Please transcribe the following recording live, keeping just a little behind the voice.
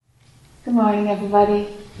Good morning,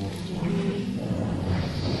 everybody.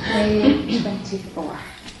 Day 24.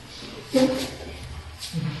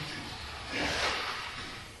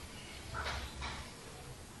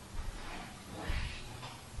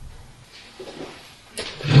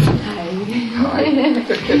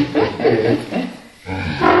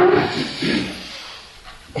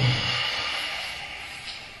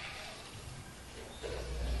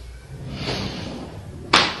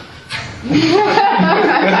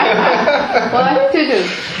 What to do?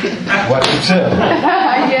 What to tell?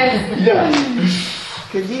 Yes. Yeah.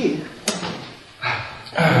 Que dire?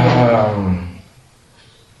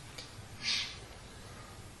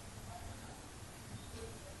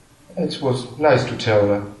 It was nice to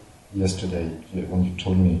tell yesterday when you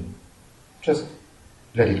told me, just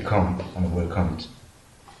let it come and I will welcome it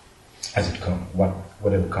as it comes,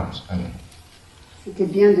 whatever comes. I mean. C'était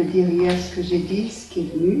bien de dire hier ce que j'ai dit, ce qui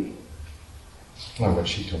est venu. Not what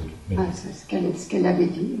she told me. Ah, c'est ce qu'elle avait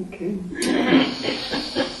dit, ok.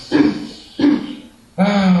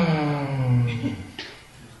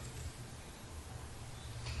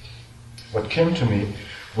 What came to me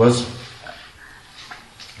was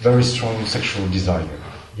very strong sexual desire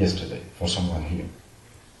yesterday for someone here.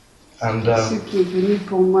 And Ce qui est venu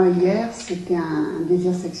pour moi hier, c'était un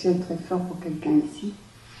désir sexuel très fort pour quelqu'un ici.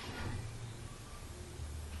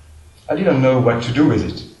 I didn't know what to do with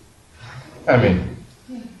it. I mean,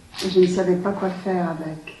 Et je ne savais pas quoi faire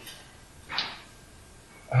avec.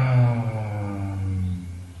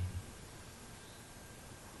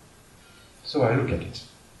 So I look at it,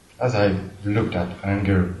 as I looked at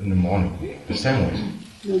anger in the morning, the same way.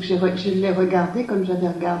 Donc je l'ai regardé comme j'avais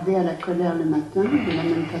regardé à la colère le matin, de la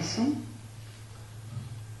même façon.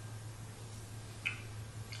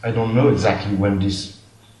 I don't know exactly when this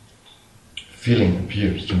feeling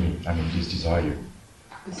appears to me, I mean this desire.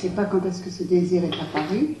 Je ne sais pas quand est-ce que ce désir est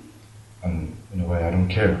apparu. And in a way I don't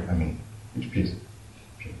care, I mean, it appears.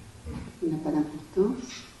 Il n'a pas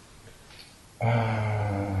d'importance.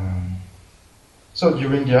 So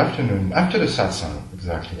during the afternoon, after the satsang,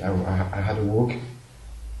 exactly, I had a walk.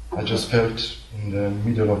 I just felt in the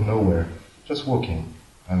middle of nowhere, just walking.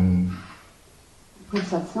 And Après le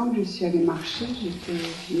satsang, je suis allée marcher, j'étais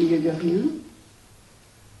au milieu de rien.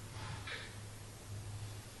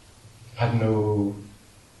 had no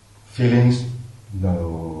feelings,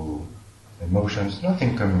 no emotions,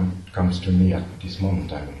 nothing comes to me at this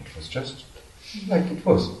moment. I mean, it was just like it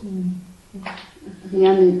was.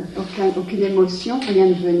 Rien, aucune émotion, rien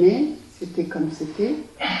ne venait, c'était comme c'était.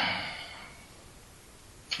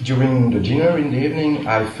 During the dinner in the evening,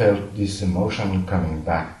 I felt this emotion coming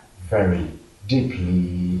back very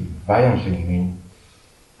deeply, violently in me.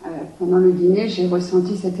 Pendant le dîner, j'ai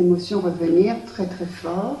ressenti cette émotion revenir très très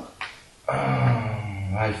fort.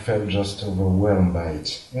 I felt just overwhelmed by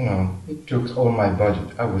it. You know, it took all my body.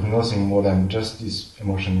 I was nothing more than just this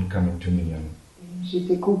emotion coming to me.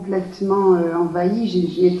 J'étais complètement envahie,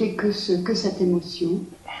 je n'étais que cette émotion.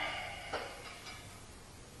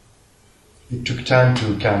 It took time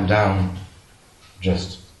to calm down,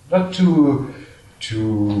 just not to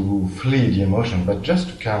flee the emotion, but just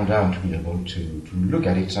to calm down, to be able to look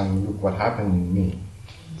at it and look what happened in me.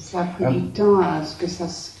 Ça a pris du temps à ce que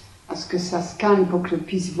ça se calme pour que je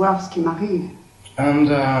puisse voir ce qui m'arrive. And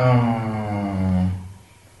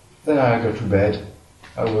then I got to bed.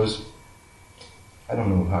 I don't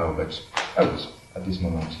know how, but I was at this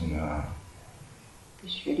moment in. Je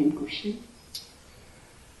suis allée me coucher.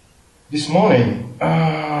 This morning,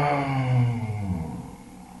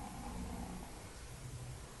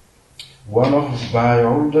 one of my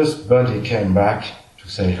oldest buddy came back to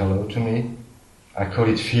say hello to me. I call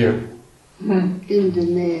it fear. Une de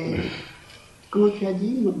mes... Comment tu as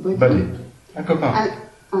dit? Buddy. Un copain.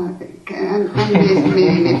 Un de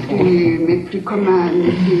mes plus communs,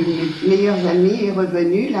 mes meilleurs amis est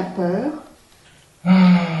revenu, la peur.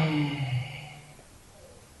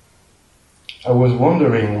 I was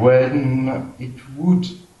wondering when it would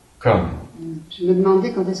come. Je me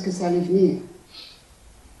demandais quand est-ce que ça allait venir.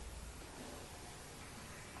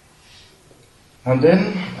 And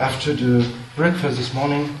then, after the breakfast this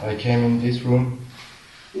morning, I came in this room.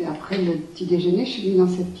 Et après le petit déjeuner, je suis venue dans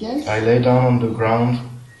cette pièce. I lay down on the ground.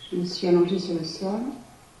 Je me suis allongée sur le sol.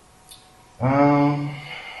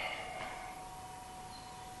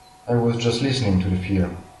 I was just listening to the fear.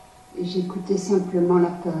 Et j'écoutais simplement la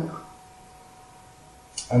peur.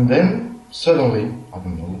 And then, suddenly, I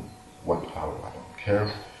don't know how, I don't care,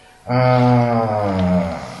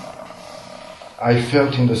 I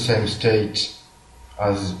felt in the same state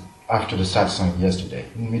as after the satsang yesterday,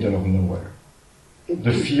 in the middle of nowhere.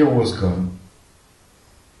 The fear was gone.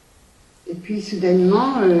 Et puis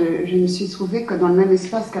soudainement, je me suis trouvée que dans le même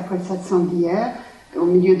espace qu'après le satsang d'hier, au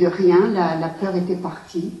milieu de rien, la peur était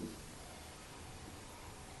partie.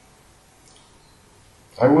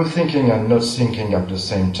 I was thinking and not thinking at the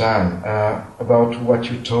same time about what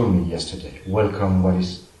you told me yesterday. Welcome what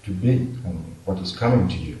is to be and what is coming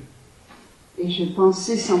to you. Et je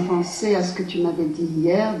pensais sans penser à ce que tu m'avais dit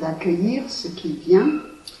hier, d'accueillir ce qui vient.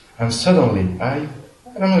 And suddenly, I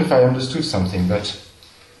don't know if I understood something, but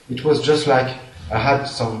it was just like I had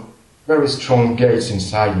some very strong gates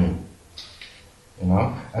inside me, you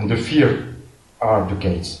know, and the fear are the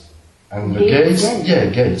gates. And the gates.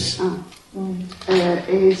 Yeah, gates. Ah.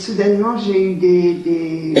 Et soudainement, j'ai eu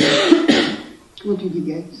des comment tu dis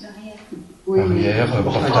gates? Barrières,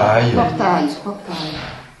 portail. Portail.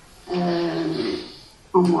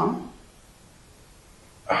 En moi.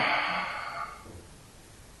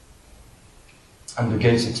 And the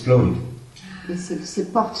gates exploded. Et ces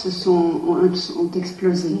portes ont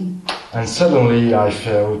explosé. And suddenly I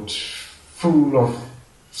felt full of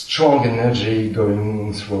strong energy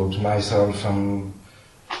going through myself, and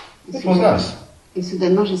it was nice. Et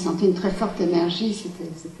soudainement, j'ai senti une très forte énergie, c'était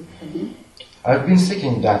très bien. I've been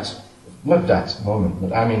thinking that, not that moment,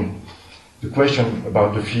 but I mean the question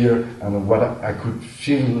about the fear and what I could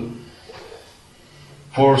feel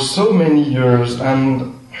for so many years,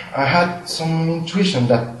 and I had some intuition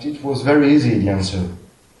that it was very easy, the answer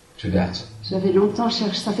to that. J'avais longtemps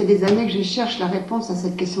cherché, ça fait des années que je cherche la réponse à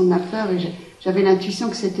cette question de la peur et j'avais l'intuition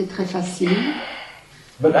que c'était très facile.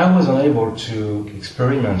 But I was unable to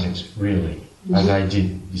experiment it really, as I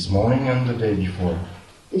did this morning and the day before.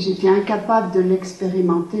 Et j'étais incapable de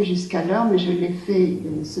l'expérimenter jusqu'à l'heure, mais je l'ai fait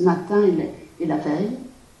ce matin et la veille.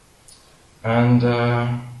 And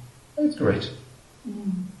it's great.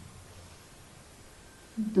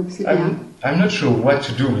 Donc c'est bien. I'm not sure what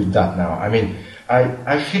to do with that now. I mean,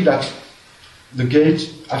 I feel that the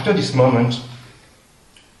gate, after this moment,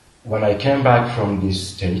 when I came back from this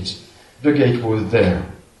state, the gate was there,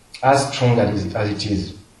 as strong as it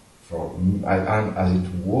is, and as it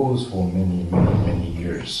was for many, many, many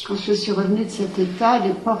years. Quand je suis revenue de cet état,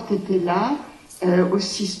 les portes étaient là,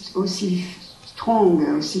 aussi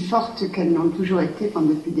strong, aussi fortes qu'elles n'ont toujours été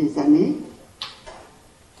depuis des années.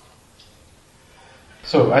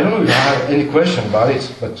 So I don't know if I have any question about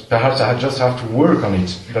it, but perhaps I just have to work on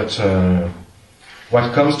it. But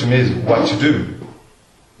what comes to me is what to do.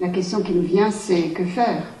 La question qui me vient, c'est que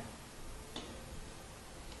faire?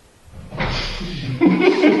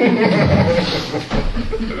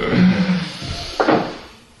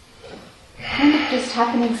 Kind of just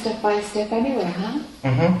happening step by step anyway, huh?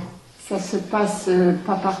 Mm-hmm. Ça se passe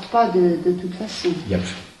pas par pas de toute façon. Yep.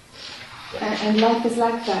 And life is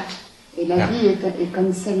like that. Et la vie est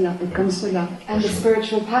comme cela. And the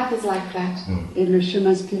spiritual path is like that. Et le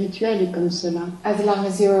chemin spirituel est comme cela. As long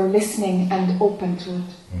as you're listening and open to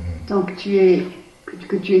it. Tant que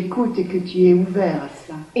tu écoutes et que tu es ouvert à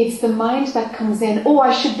cela. It's the mind that comes in, oh,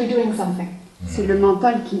 I should be doing something. C'est le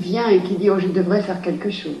mental qui vient et qui dit, oh, je devrais faire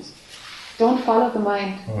quelque chose. Don't follow the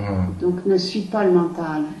mind. Donc ne suis pas le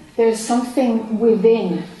mental. There's something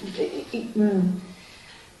within.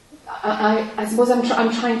 I suppose I'm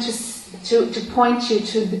trying to point you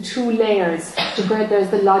to the two layers, to where there's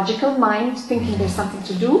the logical mind thinking there's something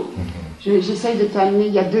to do. J'essaye de t'amener,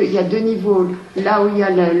 il y a deux niveaux. Là où il y a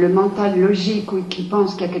le mental logique qui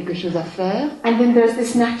pense qu'il y a quelque chose à faire. And then there's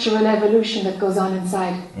this natural evolution that goes on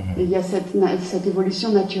inside. Et il y a cette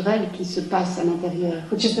évolution naturelle qui se passe à l'intérieur.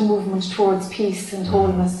 Which is the movement towards peace and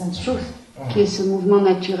wholeness and truth. Qui est ce mouvement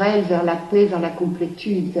naturel vers la paix, vers la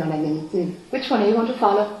complétude, vers la vérité. Which one are you going to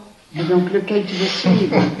follow? Et donc lequel tu veux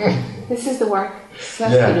suivre? This is the work. Ça,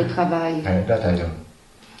 c'est le travail. That I know.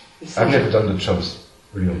 I've never done the choice,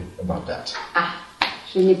 really, about that.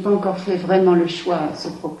 Je n'ai pas encore fait vraiment le choix à ce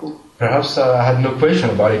propos. Perhaps I had no question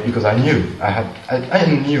about it because I knew. I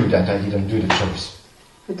knew that I didn't do the choice.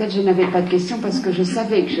 Peut-être je n'avais pas de question parce que je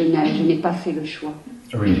savais que je n'ai pas fait le choix.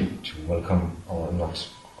 Really, to welcome or not.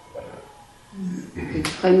 Et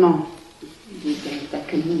vraiment,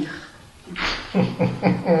 d'accueillir.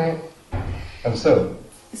 And so,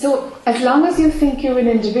 as long as you think you're an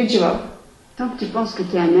individual, tant que tu penses que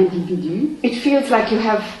tu es un individu, it feels like you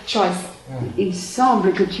have choice. Il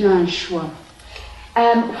semble que tu as un choix.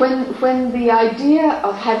 When the idea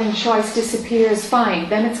of having choice disappears, fine,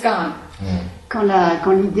 then it's gone. Quand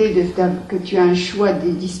l'idée que tu as un choix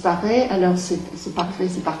disparaît, alors c'est parfait,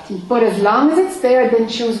 c'est parti. But as long as it's there, then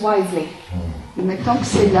choose wisely. Mais tant que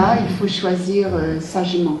c'est là, il faut choisir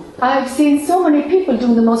sagement. I've seen so many people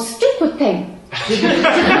doing the most stupid thing. J'ai vu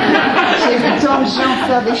tant de gens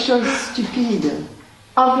faire des choses stupides.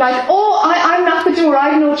 Of like, oh, I'm not the doer,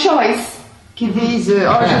 I have no choice. qui disent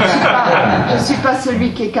oh je suis pas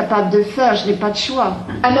celui qui est capable de faire, je n'ai pas de choix.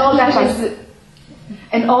 And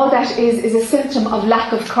all that is a symptom of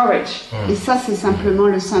lack of courage. Et ça c'est simplement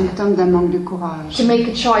le symptôme d'un manque de courage. To make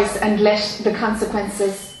a choice and let the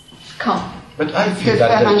consequences come. But I De feel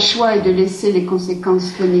faire un that choix et de laisser les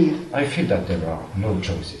conséquences venir. I feel that there are no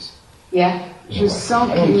choices. Yeah. Je sens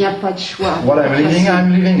qu'il n'y a pas de choix. What I'm living,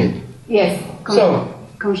 I'm living it. Yes.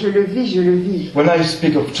 Quand je le vis, je le vis. When I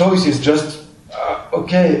speak of choices, just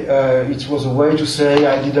it was a way to say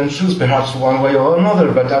I didn't choose, perhaps one way or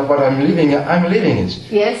another, but what I'm living it.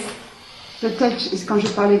 Yes. Peut-être, quand je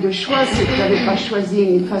parlais de choix, c'est que je n'avais pas choisi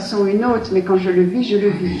une façon ou une autre, mais quand je le vis, je le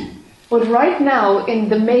vis. But right now, in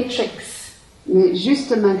the matrix, mais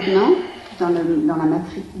juste maintenant, dans la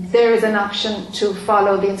matrice, there is an option to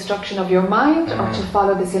follow the instruction of your mind or to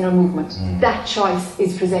follow this inner movement. That choice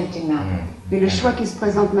is presenting now. Mais le choix qui se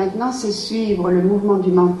présente maintenant, c'est suivre le mouvement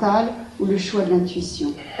du mental ou le choix de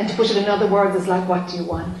l'intuition. And to put it in other words, it's like, what do you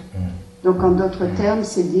want? Donc en d'autres termes,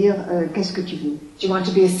 c'est dire qu'est-ce que tu veux? Do you want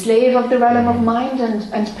to be a slave of the realm of mind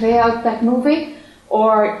and play out that movie,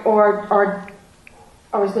 or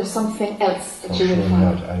is there something else that you will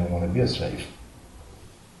follow? I don't want to be a slave.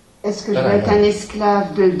 Est-ce que je vais être un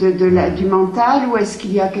esclave du mental ou est-ce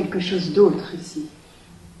qu'il y a quelque chose d'autre ici?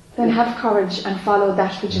 Then have courage and follow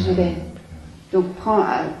that which is within. Donc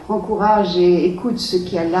prends courage et écoute ce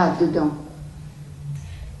qu'il y a là dedans.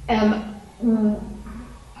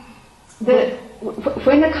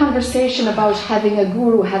 When a conversation about having a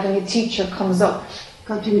guru, having a teacher comes up,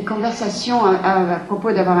 quand une conversation à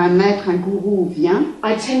propos d'avoir un maître, un gourou vient,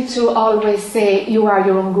 I tend to always say, you are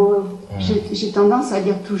your own guru. J'ai tendance à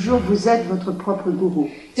dire toujours, vous êtes votre propre gourou.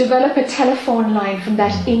 Develop a telephone line from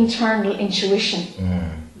that internal intuition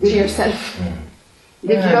to yourself.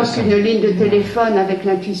 Développe une ligne de téléphone avec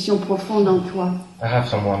l'intuition profonde en toi. I have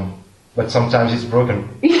someone, but sometimes it's broken.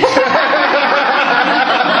 This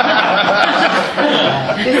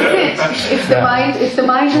is it. If the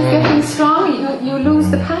mind is getting strong, you lose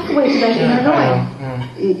the pathway to that inner knowing.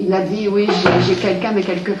 Et il a dit, oui, j'ai quelqu'un, mais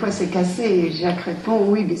quelquefois c'est cassé. Et Jacques répond,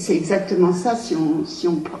 oui, mais c'est exactement ça. Si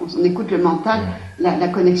on écoute le mental, la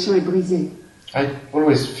connexion est brisée. I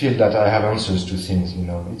always feel that I have answers to things,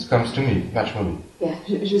 It comes to me, naturally. Yeah.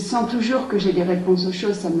 Je sens toujours que j'ai des réponses aux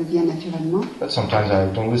choses, ça me vient naturellement. But sometimes I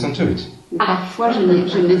don't listen to it. Mais parfois, je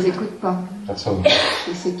ne les écoute pas. That's all.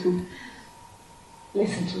 Et c'est tout.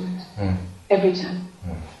 Listen to it. Every time.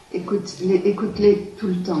 Écoute-les tout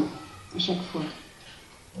le temps, à chaque fois.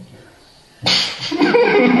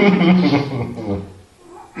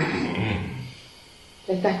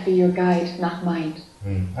 Let that be your guide, not mind.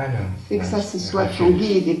 I know. C'est que ça, ce soit ton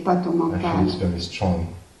guide et pas ton I feel mental. it's very strong.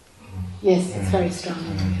 Yes, it's very strong.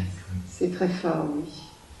 C'est très fort, oui.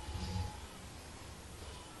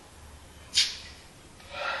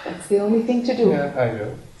 That's the only thing to do. Yeah, I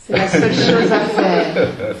know. C'est la seule chose à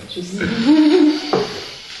faire. Je sais.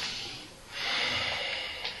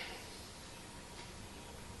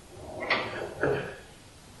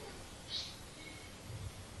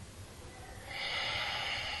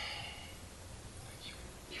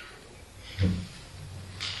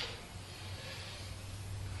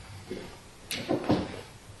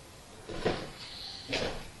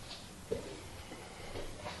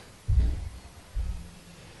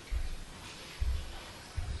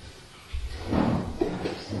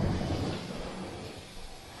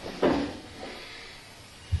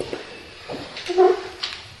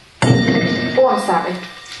 Oh, I'm sorry.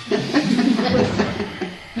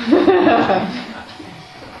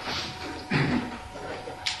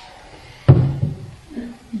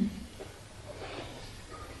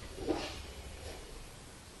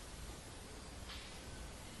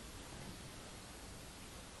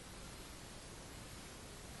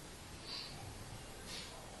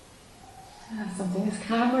 Something is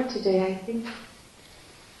calmer today, I think.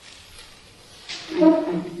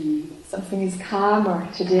 Something is calmer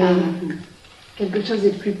today. Quelque chose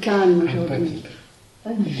est plus calme aujourd'hui.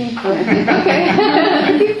 Okay.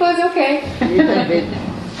 Deep pause, okay.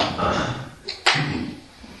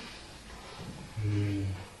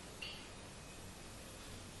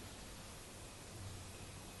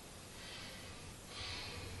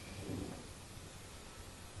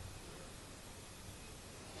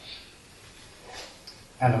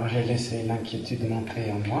 Alors j'ai laissé l'inquiétude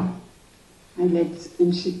monter en moi. I let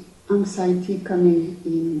anxiety coming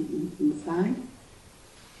inside.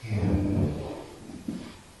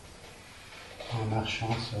 En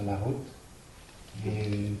marchant sur la route.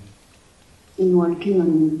 Et In walking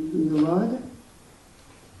on the road,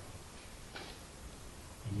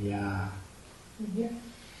 il y a...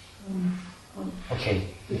 Ok.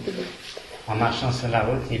 En marchant sur la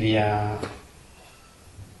route, il y a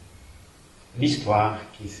l'histoire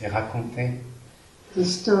qui s'est racontée, The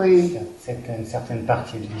story, une certaine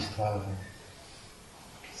partie de l'histoire.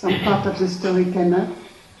 some part of the story came up.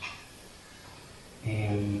 Et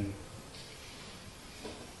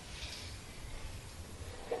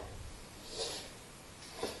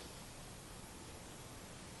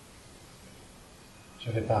je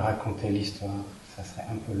ne vais pas raconter l'histoire, ça serait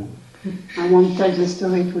un peu long. I won't tell the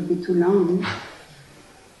story, it would be too long.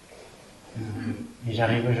 Et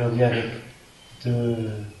j'arrive aujourd'hui avec deux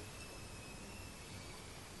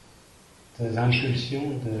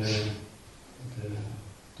impulsions,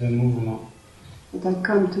 deux mouvements. But I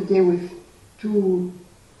come today with two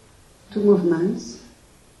movements.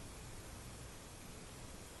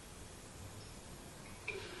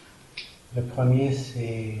 Le premier,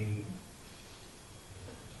 c'est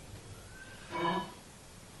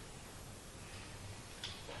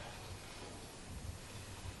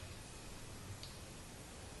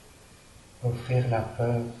offrir la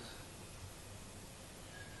peur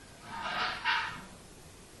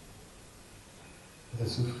de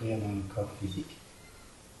souffrir dans le corps physique.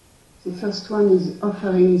 The first one is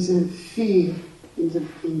offering the fear in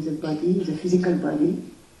the body, the physical body,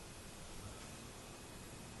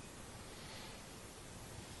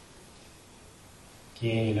 qui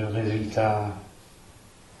est le résultat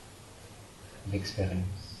d'expérience.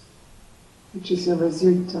 which is a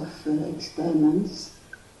result of experiments.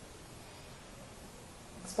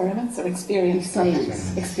 Experiments or experience?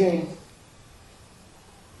 Experience. Experience.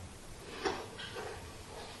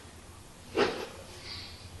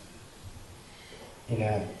 Et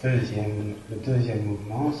le deuxième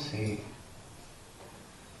mouvement, c'est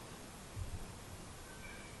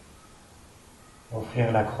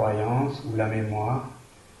offrir la croyance ou la mémoire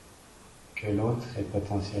que l'autre est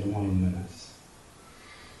potentiellement une menace.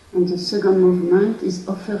 And the second movement is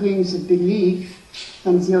offering the belief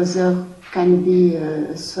that the other can be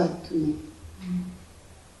a threat to me.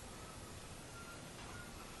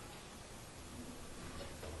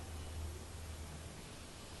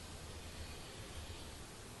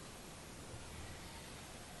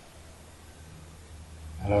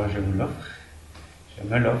 Alors je vous l'offre, je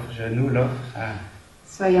me l'offre, je nous l'offre à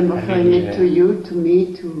So I am offering it to you, to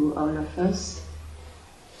me, to all of us.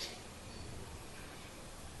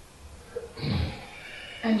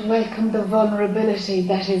 And welcome the vulnerability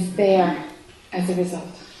that is there as a result.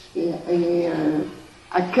 Et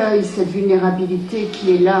accueille cette vulnérabilité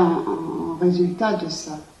qui est là en résultat de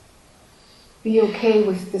ça. Be okay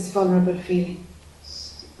with this vulnerable feeling.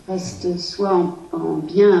 Reste soit en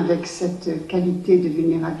bien avec cette qualité de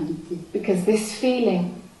vulnérabilité. Because this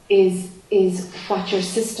feeling is what your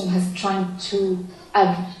system has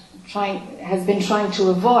been trying to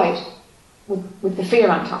avoid with the fear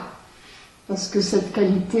on top. Parce que cette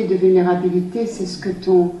qualité de vulnérabilité, c'est ce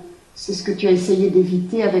que tu as essayé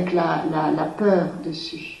d'éviter avec la peur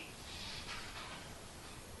dessus.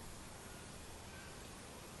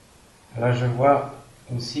 Alors je vois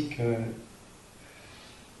aussi que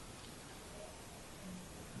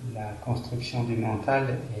la construction du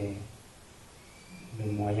mental est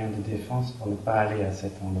le moyen de défense pour ne pas aller à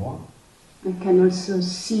cet endroit. I can also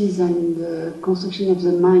see that the construction of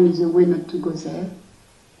the mind is a way not to go there.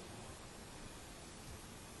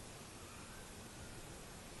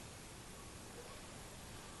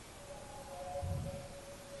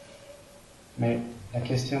 Mais la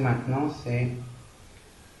question maintenant, c'est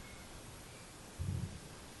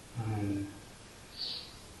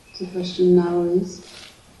The question now is,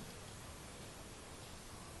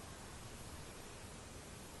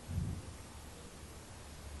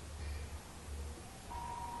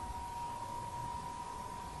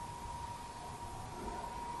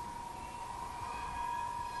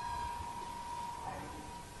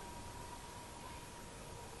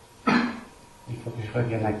 il faut que je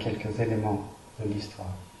revienne à quelques éléments de l'histoire.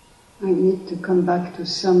 I need to come back to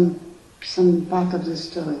some part of the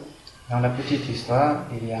story. Dans la petite histoire,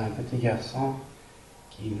 il y a un petit garçon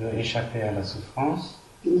qui veut échapper à la souffrance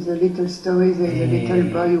In the little story, there's a et little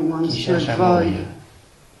boy who qui wants cherche à mourir.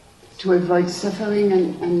 to avoid suffering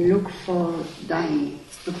and look for dying,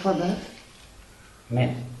 look for death. Mais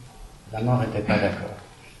la mort n'était pas d'accord.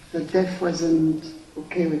 But death wasn't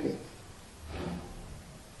okay with it.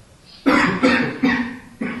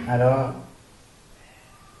 Alors,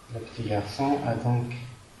 le petit garçon a donc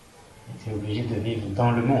été obligé de vivre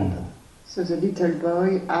dans le monde. So the little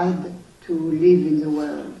boy had to live in the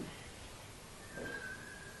world.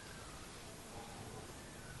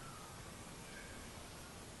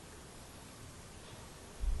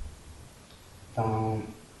 Dans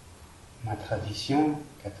ma tradition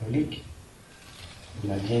catholique,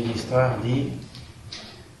 La vieille histoire dit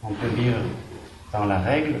on peut vivre dans la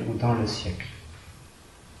règle ou dans le siècle.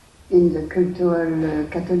 In the cultural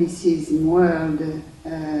Catholicism world,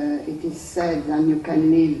 it is said that you can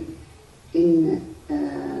live in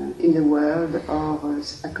the world or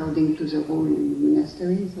according to the rule in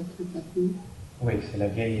monasteries. Oui, c'est la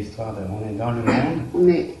vieille histoire de on est dans le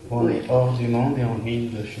monde, On est hors du monde et on vit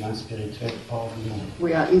le chemin spirituel hors du monde.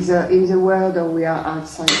 We are either in the world or we are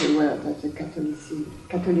outside the world. That's the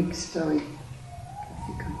Catholic story.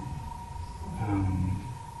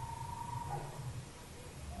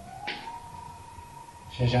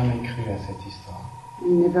 J'ai jamais cru à cette histoire. I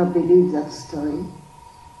never believed that story.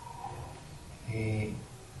 Et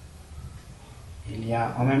il y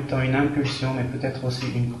a en même temps une impulsion, mais peut-être aussi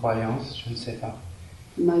une croyance, je ne sais pas,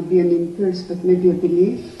 It might be an impulse, but maybe a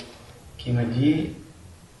belief, qui me dit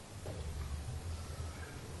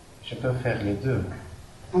je peux faire les deux.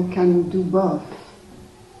 I can do both.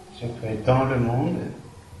 Je peux être dans le monde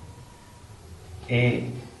et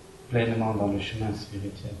pleinement dans le chemin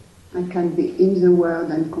spirituel. I can be in the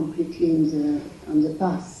world and completely on the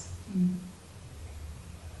path.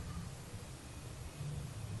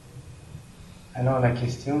 Alors la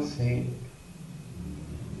question c'est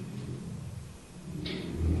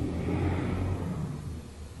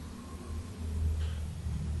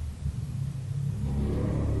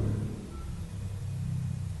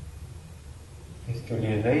est-ce que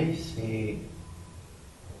l'éveil c'est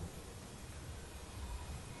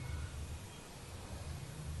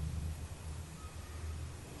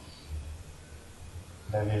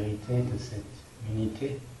la vérité de cette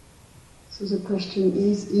unité? So the question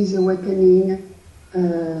is awakening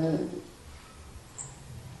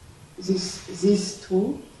this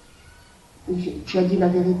true? Tu as dit la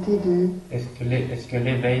vérité de... Est-ce que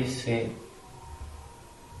l'éveil c'est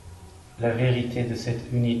la vérité de cette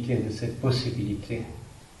unité, de cette possibilité?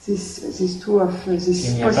 This true of this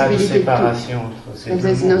Il n'y a pas de possibility séparation entre ces deux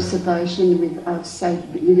there's no mondes. separation with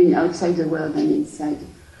living outside the world and inside,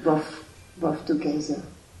 both together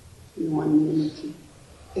in one unity.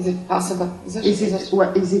 Is it possible? Is it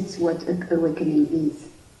What awakening is?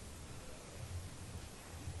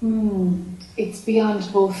 It's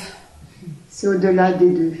beyond both, C'est au-delà des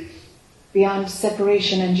deux. beyond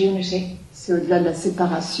separation and unity. C'est au-delà de la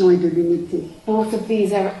séparation et de l'unité. Both of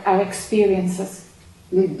these are experiences.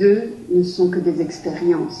 Les deux ne sont que des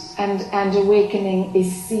expériences. And awakening is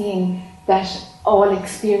seeing that all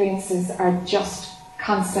experiences are just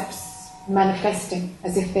concepts manifesting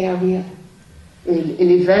as if they are real. Et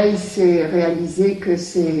l'éveil, c'est réaliser que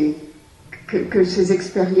que ces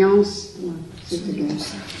expériences...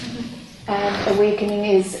 And awakening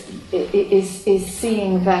is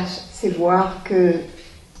seeing that C'est voir que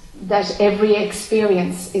every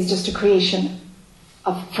experience is just a creation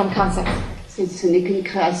from concepts. ce n'est qu'une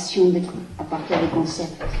création à partir des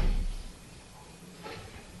concepts.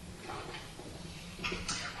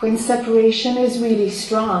 When separation is really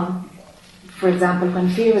strong, for example, when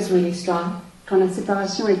fear is really strong, Quand la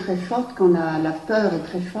séparation est très forte, quand la peur est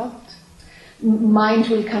très forte, mind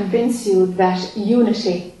will convince you that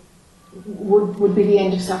unity would be the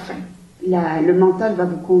end of suffering. le mental va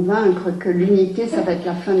vous convaincre que l'unité, ça va être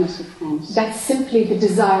la fin de la souffrance. That's simply the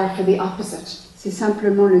desire for the opposite. C'est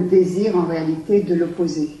simplement le désir en réalité de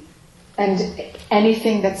l'opposé. And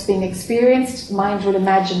anything that's been experienced, mind will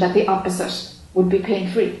imagine that the opposite would be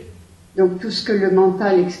pain-free. Donc tout ce que le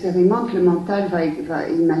mental expérimente, le mental va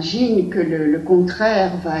imagine que le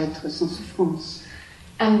contraire va être sans souffrance.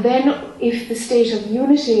 And then if the state of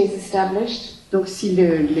unity is established, Donc si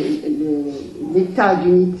l'état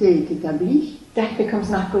d'unité est établi, that becomes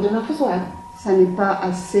not good enough as well. ça n'est pas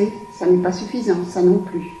assez, ça n'est pas suffisant, ça non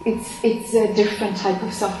plus. It's a different type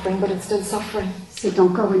of suffering, but it's still suffering. C'est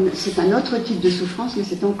un autre type de souffrance, mais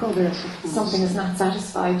c'est encore de la souffrance. Something is not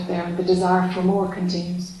satisfied there, and the desire for more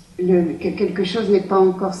continues. Quelque chose n'est pas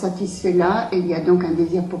encore satisfait là, et il y a donc un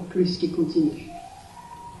désir pour plus qui continue.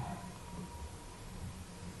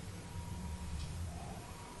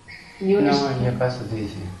 Unity. Non, il n'y a pas ce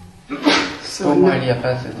désir. So Pour moi, il n'y a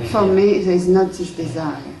pas ce for désir. me, there is not this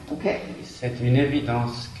desire. Okay. C'est une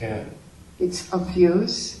évidence que It's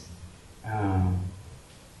obvious.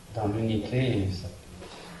 dans l'unité,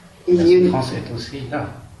 In, la uni- souffrance est aussi là.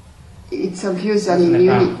 it's obvious Ça, that ce n'est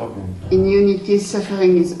pas un in problème. unity,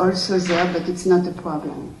 suffering is also there, but it's not a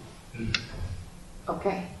problem.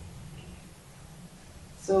 Okay.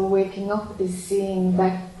 So waking up is seeing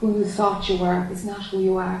that who you thought you were is not who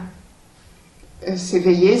you are.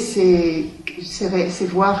 S'éveiller, c'est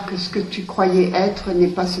voir que ce que tu croyais être n'est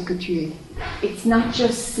pas ce que tu es. It's not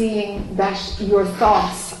just seeing that your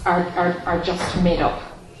thoughts are just made up.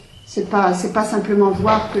 C'est pas simplement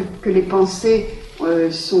voir que les pensées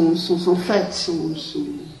sont faites,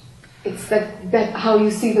 It's that how you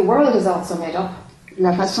see the world is also made up.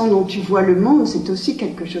 La façon dont tu vois le monde, c'est aussi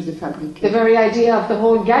quelque chose de The fabriqué. very idea of the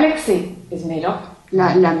whole galaxy is made up.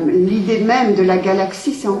 L'idée même de la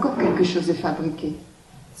galaxie, c'est encore quelque chose de fabriqué.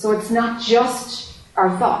 So it's not just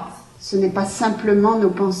our thoughts. Ce n'est pas simplement nos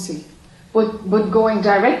pensées. But going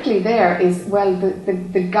directly there is, well,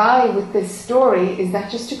 the guy with this story, is that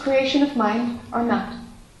just a creation of mind or not?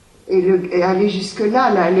 Et aller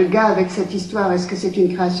jusque-là, le gars avec cette histoire, est-ce que c'est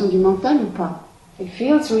une création du mental ou pas? It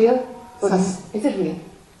feels real, but Ça- is it real?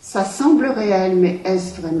 Ça semble réel, mais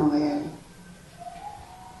est-ce vraiment réel?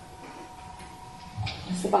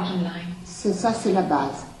 That's the bottom line. C'est ça, c'est la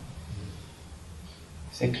base.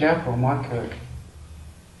 C'est clair pour moi que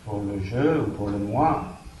pour le jeu ou pour le moi,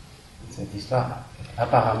 cette histoire est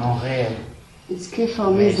apparemment réelle. It's clear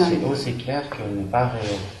for me Mais that c'est aussi clair qu'elle n'est pas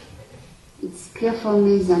réelle. it's clear for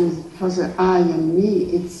me that for the I and me,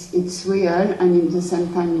 it's real and at the same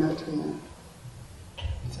time not real.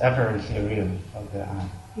 It's apparently real for the eye.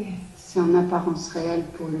 Yes. C'est en apparence réel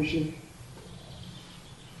pour le jeu.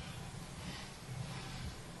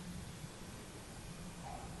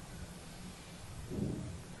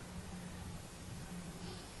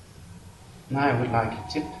 Now I would like a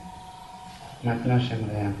tip. Maintenant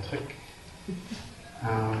j'aimerais un truc.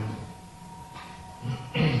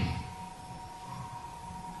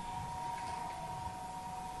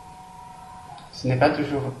 Ce n'est pas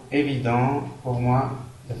toujours évident pour moi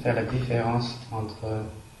de faire la différence entre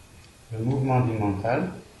le mouvement du mental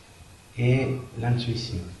et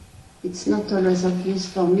l'intuition. It's not always obvious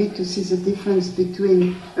for me to see the difference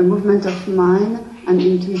between a movement of mind and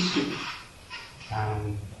intuition.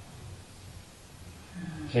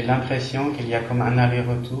 J'ai l'impression qu'il y a comme un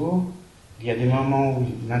aller-retour. Il y a des moments où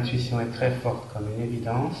l'intuition est très forte comme une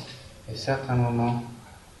évidence et certains moments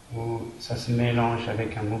où ça se mélange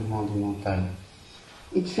avec un mouvement du mental.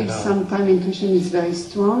 It feels Alors- sometimes intuition is very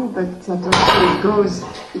strong, but that also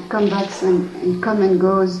it comes back and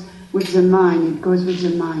goes with the mind. It goes with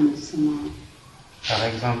the mind somehow. Par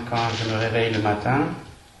exemple, quand je me réveille le matin,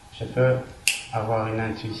 je peux avoir une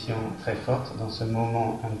intuition très forte dans ce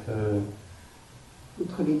moment un peu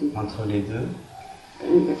Entre les deux. entre les deux.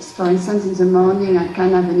 For instance, in the morning, I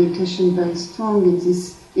can have an intuition very strong in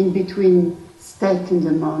this in-between state in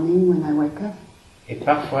the morning when I wake up. Et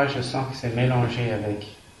parfois, je sens que c'est mélangé avec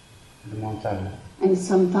le mental. And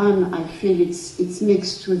sometimes I feel it's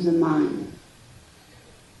mixed with the mind.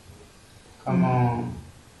 Comment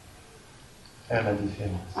faire la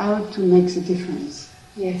différence? How to make the difference?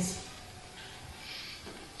 Yes.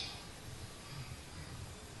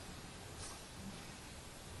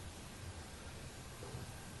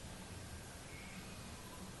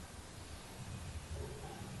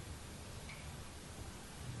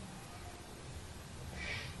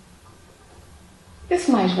 This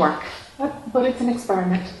might work, but it's an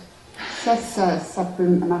experiment. Ça peut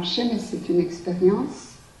marcher, mais c'est une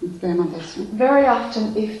expérience, une expérimentation. Very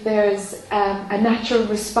often, if there's a natural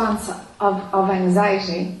response of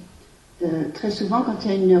anxiety, Très souvent, quand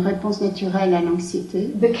il y a une réponse naturelle à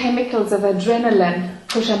l'anxiété, the chemicals of adrenaline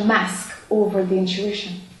put a mask over the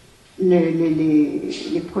intuition.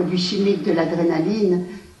 les produits chimiques de l'adrénaline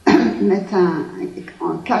mettent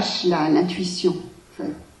cachent l'intuition, enfin,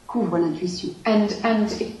 couvrent l'intuition. And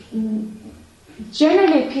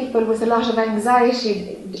generally, people with a lot of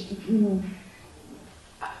anxiety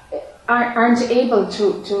aren't able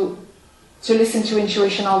to listen to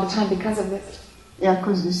intuition all the time because of this. Et à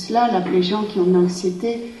cause de cela, les gens qui ont de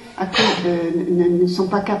l'anxiété ne sont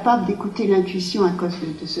pas capables d'écouter l'intuition à cause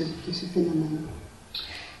de ce phénomène.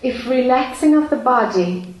 If relaxing of the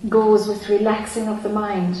body goes with relaxing of the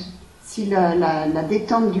mind, Si la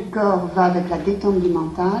détente du corps va avec la détente du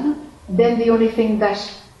mental, then the only thing that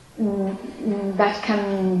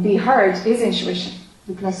can be heard is intuition.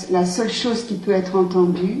 donc la seule chose qui peut être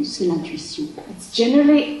entendue, c'est l'intuition. It's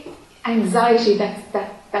generally anxiety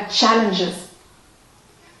that challenges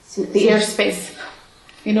the airspace,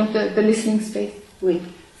 the listening space. Oui,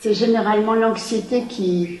 c'est généralement l'anxiété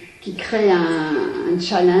qui crée un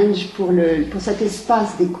challenge pour cet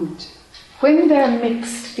espace d'écoute. When they're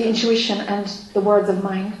mixed, the intuition and the words of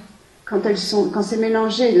mind, Quand c'est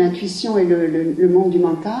mélangé, l'intuition et le monde du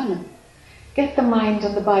mental, get the mind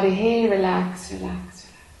and the body, hey, relax, relax,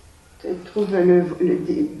 relax. trouve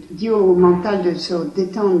dit au mental de se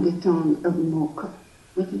détendre,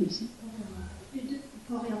 what did you say?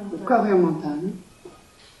 Au corps et au mental.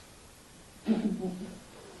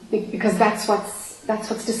 Because that's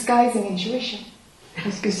what's disguising intuition.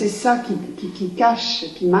 Parce que c'est ça qui cache,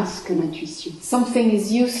 qui masque l'intuition. Something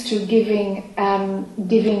is used to giving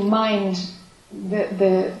mind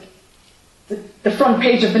the front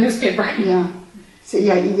page of the newspaper. Il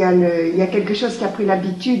y a quelque chose qui a pris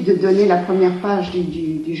l'habitude de donner la première page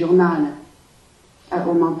du journal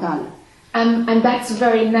au mental. And that's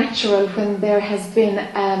very natural when there has been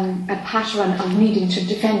a pattern of needing to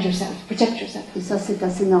defend yourself, protect yourself. Et ça, c'est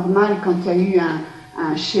assez normal quand il y a eu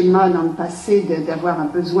un schéma dans le passé d'avoir un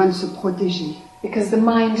besoin de se protéger. Because the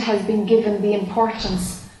mind has been given the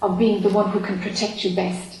importance of being the one who can protect you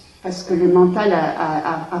best. Parce que le mental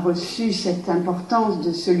a reçu cette importance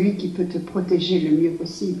de celui qui peut te protéger le mieux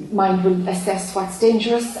possible. Mind will assess what's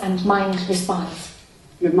dangerous and mind responds.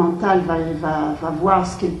 Le mental va voir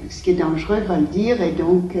ce qui est dangereux, va le dire et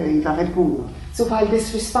donc il va répondre. So while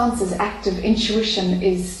this response is active, intuition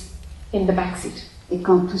is in the backseat. Et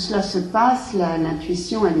quand tout cela se passe,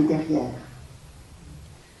 l'intuition, elle est derrière.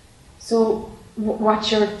 So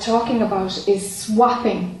what you're talking about is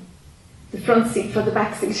swapping the front seat for the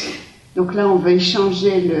back seat. Donc là, on veut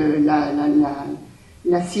échanger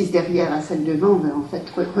l'assise derrière à celle devant, on veut en fait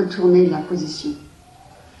retourner la position.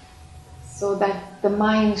 So that the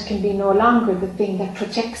mind can be no longer the thing that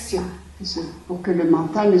protects you. Pour que le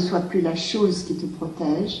mental ne soit plus la chose qui te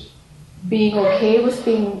protège. Being okay with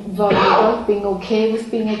being vulnerable, being okay with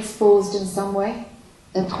being exposed in some way.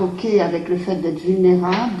 Être ok avec le fait d'être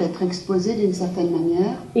vulnérable, d'être exposé d'une certaine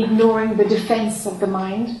manière. Ignoring the defense of the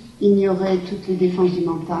mind. Ignorer toutes les défenses du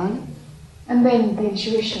mental. And then the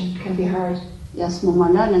intuition can be heard. Et à ce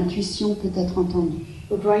moment-là, l'intuition peut être entendue.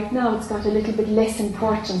 But right now it's got a little bit less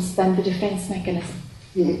importance than the defense mechanism.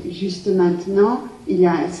 Et juste maintenant,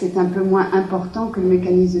 c'est un peu moins important que le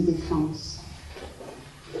mécanisme de défense.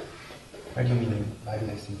 What do you mean by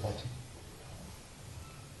less important?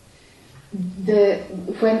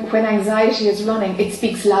 When anxiety is running, it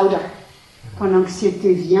speaks louder. Quand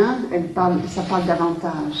l'anxiété vient, ça parle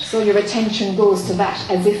davantage. So your attention goes to that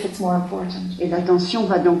as if it's more important. Et l'attention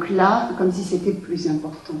va donc là, comme si c'était plus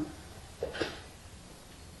important.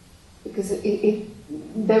 Because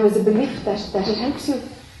there was a belief that it helps you.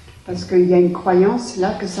 Parce qu'il y a une croyance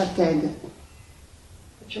là que ça t'aide.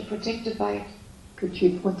 That you're protected by it. Que tu es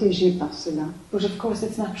protégé par cela. But of course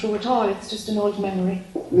it's not true at all, it's just an old memory.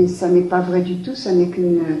 Mais ça n'est pas vrai du tout, ça n'est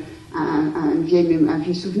qu'un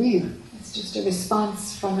vieux souvenir. It's just a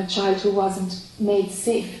response from a child who wasn't made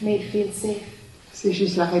feel safe. C'est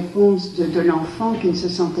juste la réponse de l'enfant qui ne se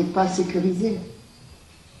sentait pas sécurisé.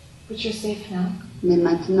 But you're safe now. Mais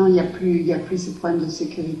maintenant, il n'y a plus ce problème de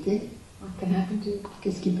sécurité. What can happen to you?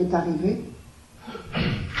 Qu'est-ce qui peut t'arriver?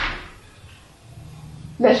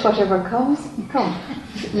 Let whatever comes, come.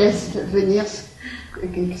 Laisse venir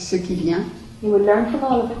ce qui vient. You will learn from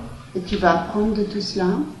all of it. Et tu vas apprendre de tout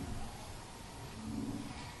cela.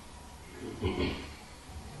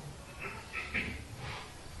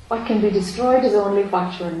 What can be destroyed is only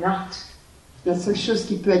what you're not. La seule chose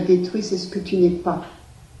qui peut être détruite, c'est ce que tu n'es pas.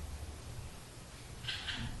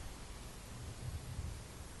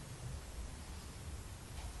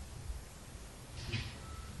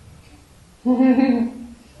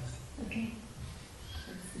 Okay.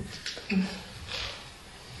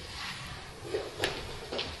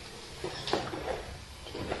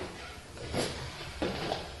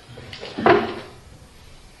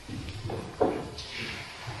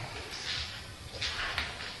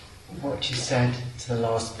 What you said to the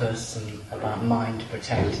last person about mind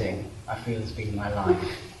protecting, I feel has been my life.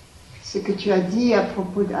 Ce que tu as dit à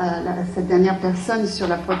propos à cette dernière personne sur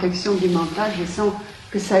la protection du mental, je sens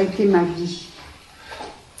que ça a été ma vie.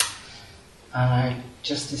 And I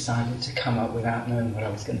just decided to come up without knowing what I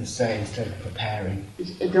was going to say instead of preparing.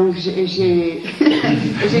 Donc j'ai juste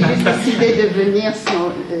décidé de venir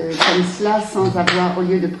comme cela sans avoir, au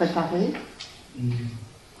lieu de préparer.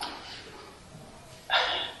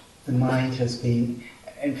 The mind has been,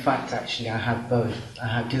 in fact, actually, I have both.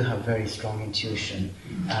 Do have very strong intuition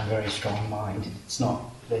and very strong mind.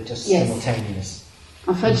 They're just simultaneous.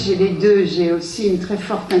 En fait, j'ai les deux. J'ai aussi une très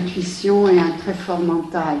forte intuition et un très fort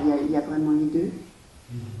mental. Il y a vraiment les deux.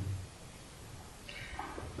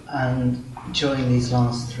 And during these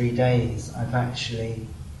last 3 days, I've actually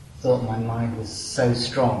thought my mind was so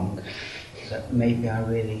strong that maybe I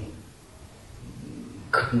really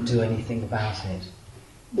couldn't do anything about it.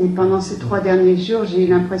 Et pendant ces 3 derniers jours, j'ai eu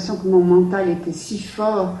l'impression que mon mental était si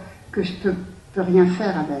fort que je peux rien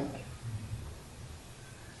faire avec.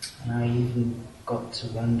 And I even got to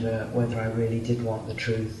wonder whether I really did want the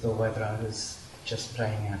truth or whether I was just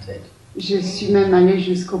playing at it. Je suis même allée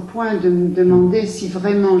jusqu'au point de me demander si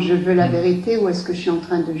vraiment je veux la vérité ou est-ce que je suis en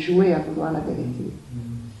train de jouer à vouloir la vérité. And I even got to wonder whether I really did want the truth or whether I was just playing at it. Je suis même allée jusqu'au point de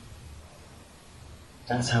me demander si vraiment je veux la vérité ou est-ce que je suis en train de jouer à vouloir la vérité.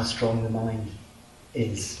 That's how strong the mind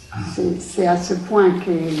is. C'est à ce point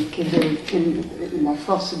qu'est la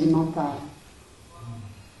force du mental.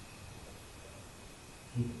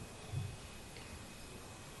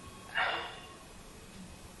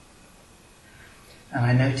 And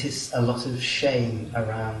I notice a lot of shame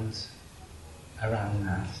around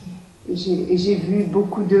that. Et j'ai vu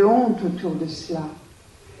beaucoup de honte autour de cela.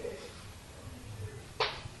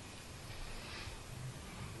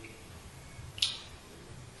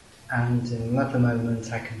 And in another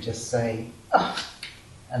moment I can just say, oh,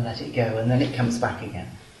 and let it go, and then it comes back again.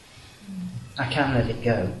 I can let it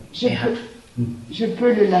go. Je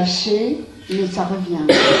peux le lâcher, mais ça revient.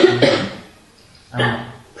 I'm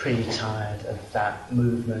pretty tired of that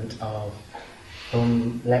movement of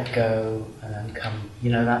let go and then come.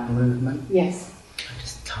 You know that movement? Yes. I'm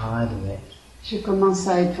just tired of it. Je commence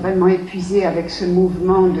à être vraiment épuisée avec ce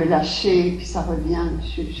mouvement de lâcher, puis ça revient.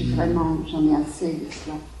 J'en ai assez de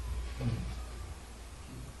cela.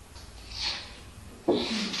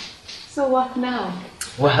 So what now?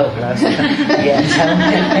 Well, yeah, tell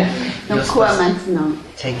me. Donc quoi maintenant?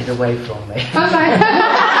 Take it away from me.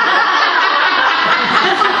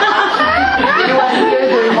 Éloigne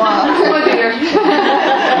de moi. Oh dear.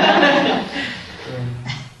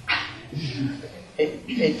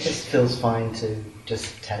 It just feels fine to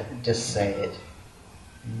just say it.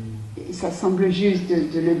 Et ça semble juste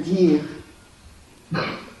de le dire.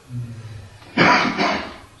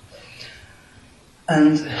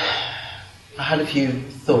 And I had a few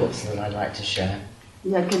thoughts that I'd like to share.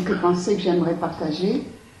 Il y a quelques pensées que j'aimerais partager.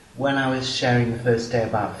 When I was sharing the first day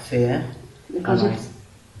about fear,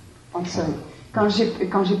 Quand j'ai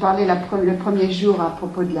parlé le premier jour à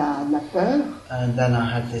propos de la peur, and then I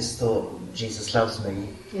had this thought, Jesus loves me.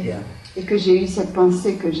 Yes. Yeah. et que j'ai eu cette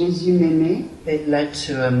pensée que Jésus m'aimait, It led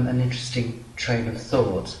to an interesting train of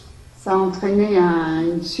thought. ça a entraîné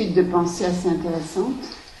une suite de pensées assez intéressantes.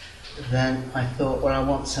 Then I thought, well, I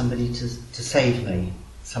want somebody to save me,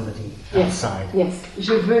 somebody Yes. outside. Yes.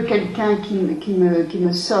 Je veux quelqu'un qui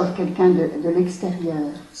me sauve, quelqu'un de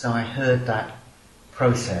l'extérieur. So I heard that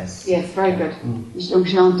process. Yes. Very good. Donc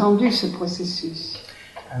j'ai entendu ce processus.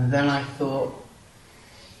 And then I thought,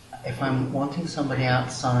 if I'm wanting somebody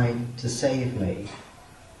outside to save me,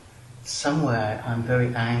 somewhere I'm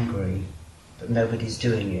very angry that nobody's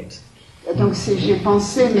doing it. Donc j'ai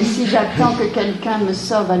pensé, mais si j'attends que quelqu'un me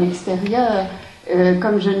sauve à l'extérieur,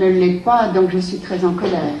 comme je ne l'ai pas, donc je suis très en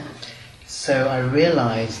colère. So I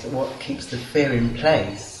realized that what keeps the fear in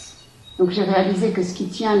place Donc j'ai réalisé que ce qui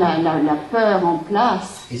tient la peur en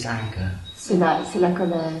place, is anger. c'est la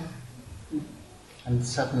colère. And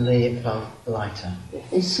suddenly it felt lighter.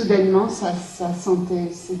 Et soudainement,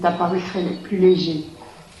 c'est apparu plus léger.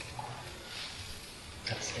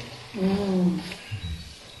 That's it.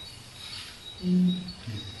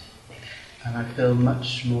 And I feel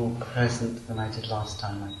much more present than I did last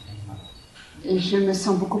time I came up. Et je me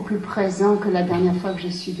sens beaucoup plus présent que la dernière fois que je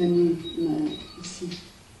suis venue ici,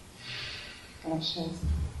 à la chaise.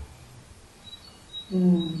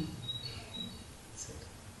 That's it.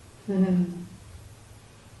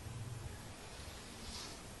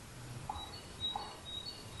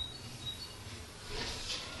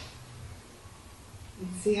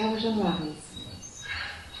 Let's see how it unravels.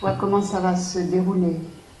 Je vois comment ça va se dérouler.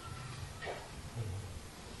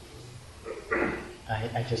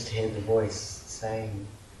 I just hear the voice saying,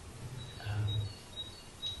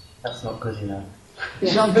 that's not good enough.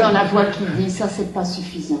 J'entends la voix qui dit, ça c'est pas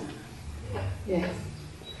suffisant. Yes.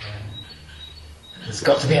 There's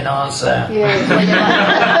got to be an answer. Yes.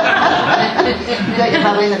 Il doit y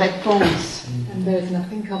avoir une réponse. And there's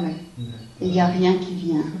nothing coming. Et il n'y a rien qui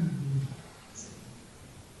vient.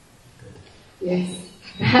 Yes.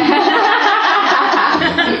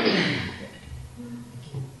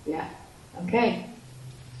 Yeah. Okay.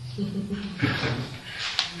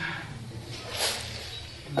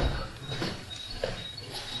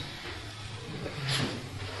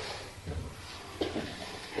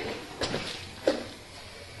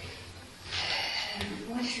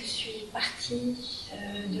 Moi, je suis partie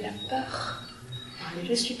de la peur.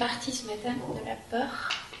 Je suis partie ce matin de la peur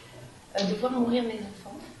de voir mourir mes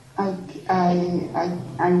enfants.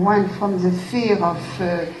 I went from the fear of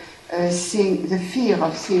seeing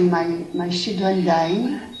my children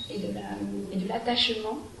dying. Et de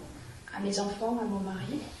l'attachement à mes enfants, à mon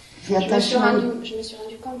mari. The attachment. Je me suis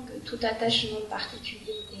rendu compte que tout attachement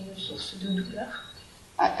particulier était une source de douleur.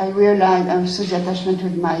 I realized also the attachment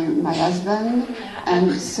with my husband,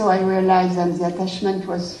 and so I realized that the attachment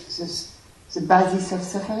was the basis of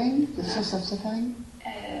suffering, the source of suffering.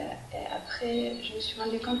 Et après, je me suis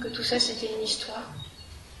rendu compte que tout ça, c'était une histoire.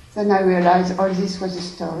 Then I realized all this was a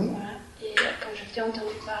story. Voilà. Et quand je t'ai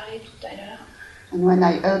entendu parler tout à l'heure, And when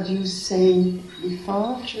I heard you saying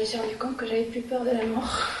before, je me suis rendu compte que j'avais plus peur de la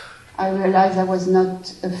mort, I realized I was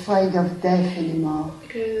not afraid of death anymore.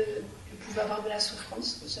 que je pouvais avoir de la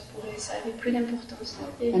souffrance, que ça avait plus d'importance.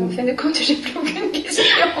 Et en fin de compte, j'ai plus aucune question.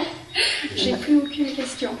 J'ai plus aucune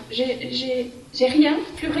question. J'ai rien,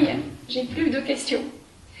 plus rien. J'ai plus de questions.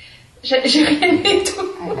 J'ai rien du tout.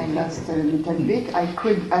 I lost a little bit.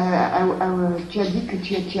 Tu as dit que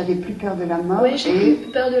tu avais plus peur de la mort. Oui, j'ai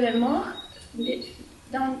plus peur de la mort. Mais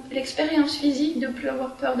dans l'expérience physique de plus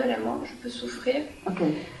avoir peur de la mort, je peux souffrir.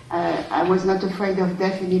 Okay. I was not afraid of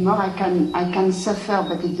death anymore. I can suffer,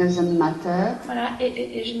 but it doesn't matter. Voilà,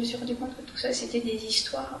 et je me suis rendu compte que tout ça, c'était des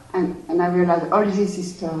histoires. And I realized all these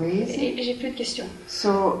stories. Et j'ai plus de questions.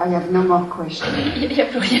 So I have no more questions. Il n'y a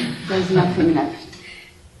plus rien. There's nothing left.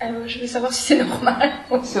 Alors, je veux savoir si c'est normal.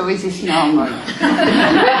 So is this normal?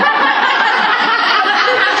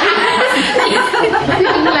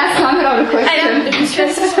 Last one, another question. Je me suis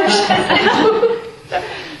assise sur la chaise.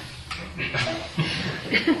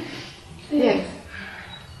 Yes.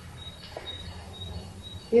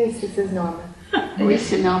 Yes, this is normal. Oui,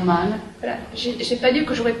 c'est normal. Voilà, j'ai pas dit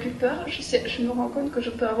que j'aurais plus peur. Je me rends compte que je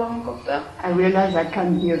peux avoir encore peur. I realize I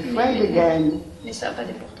can be afraid again, Mais ça n'a pas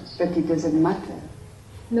d'importance. but it doesn't matter.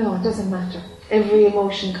 No, it doesn't matter. Every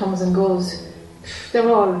emotion comes and goes. They're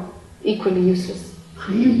all equally useless.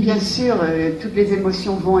 Bien sûr, toutes les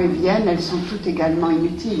émotions vont et viennent, elles sont toutes également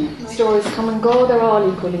inutiles. Stories come and go, they're all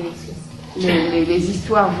equally useless. Les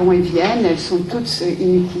histoires vont et viennent, elles sont toutes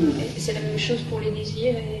inutiles. Et c'est la même chose pour les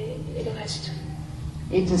désirs et le reste.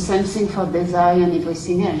 It's the same thing for desire and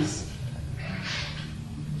everything else.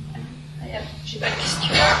 J'ai pas de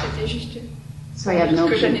question, c'était juste So I have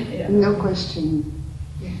que j'en étais là. no question.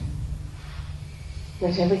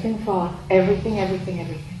 Let everything fall. Everything, everything,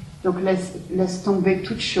 everything. Donc laisse tomber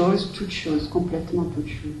toute chose, complètement toute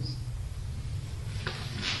chose.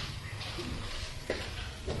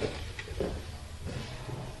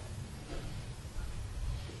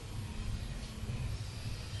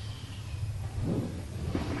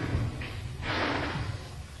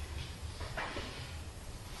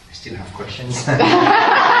 I still have questions.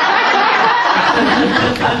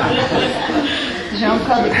 J'ai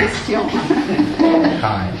encore des questions.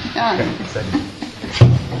 Hi. Ah. Salut.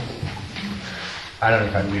 I don't know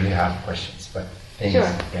if I really have questions, but things, Sure.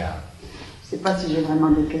 yeah. Je ne sais pas si j'ai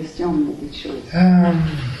vraiment des questions, mais des choses.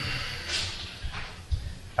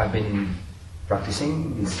 I've been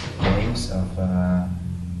practicing these games of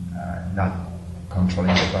not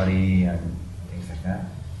controlling the body and things like that.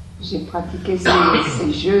 J'ai pratiqué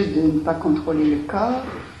ces jeux de ne pas contrôler le corps.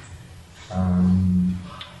 I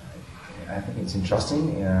think it's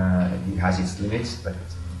interesting. It has its limits, but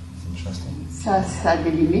it's interesting. Ça a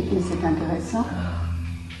des limites, mais c'est intéressant.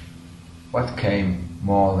 What came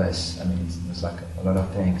more or less? I mean, it was like a lot of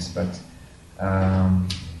things, but a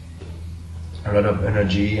lot of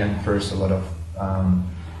energy, and first a lot of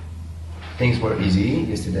things were easy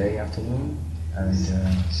yesterday afternoon, and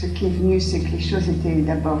Ce qui est venu, c'est que les choses étaient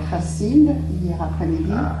d'abord faciles hier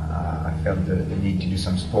après-midi. I felt the need to do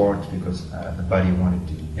some sport because the body wanted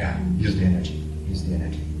to use the energy.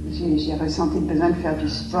 J'ai ressenti le besoin de faire du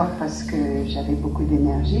sport parce que j'avais beaucoup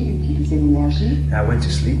d'énergie, utiliser l'énergie. I went to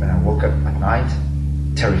sleep and I woke up at night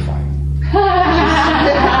terrified.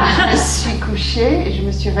 Je me suis couchée et je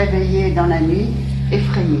me suis réveillée dans la nuit,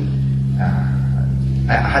 effrayée.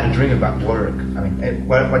 I had a dream about work. I mean,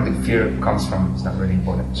 what the fear comes from is not really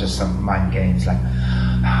important. It's just some mind games like,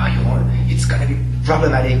 it's gonna be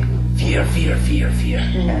problematic. Fear.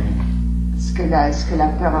 And Ce que la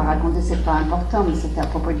peur a raconté, c'est pas important, mais c'était à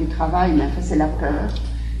propos du travail, mais enfin c'est la peur.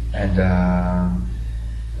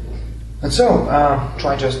 And so,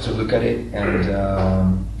 try just to look at it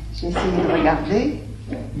and J'ai essayé de regarder.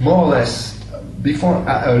 more or less. Before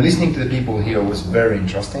listening to the people here was very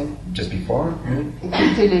interesting. Just before,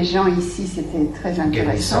 Écouter les gens ici, c'était très gave me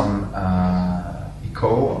intéressant. some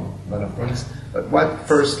echo, a lot of things. But what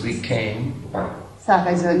firstly came, Ça a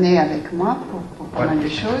résonné avec moi pour pas mal de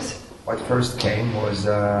choses. what first came was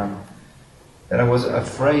that I was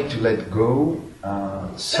afraid to let go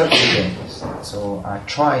certain things. So I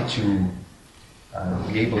tried to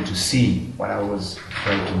be able to see what I was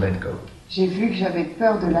afraid to let go. J'ai vu que j'avais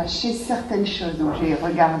peur de lâcher certaines choses, donc j'ai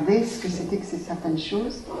regardé ce que c'était que ces certaines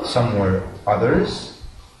choses. Some were others,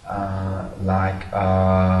 like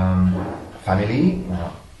family,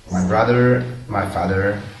 my brother, my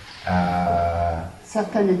father.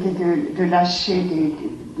 Certaines étaient de lâcher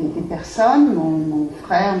des personnes, mon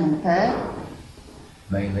frère, mon père.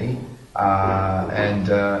 Mainly, and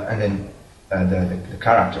then the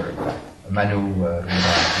character, in fact, Manu,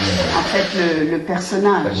 En fait, le that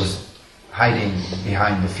personnage. was hiding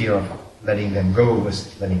behind the fear of letting them go was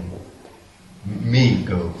letting me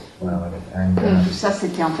go. And Tout ça,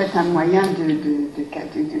 c'était en fait un moyen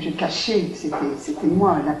de cacher. C'était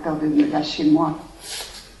moi, la peur de me lâcher moi.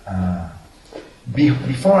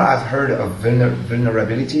 Before I've heard of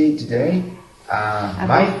vulnerability today,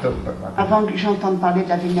 Avant que j'entende parler de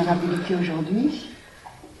la vulnérabilité aujourd'hui,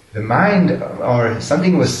 the mind or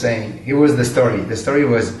something was saying, here was the story. The story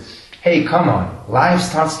was, hey, come on, life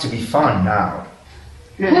starts to be fun now.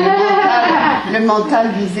 le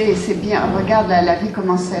mental disait, c'est bien, regarde, la vie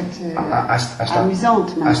commence à être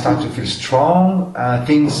amusante I start maintenant. to feel strong.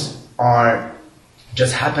 Things are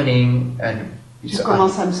just happening, and Je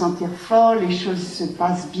commence à me sentir fort, les choses se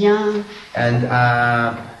passent bien. and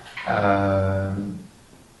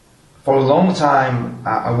for a long time,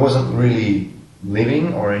 I wasn't really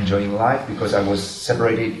living or enjoying life because I was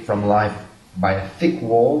separated from life by a thick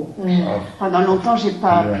wall of Pendant longtemps, j'ai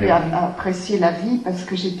pas pu vulnerability. apprécier la vie parce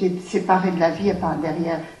que j'étais séparée de la vie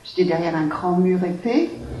j'étais derrière un grand mur épais.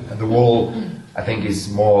 And the wall, I think, is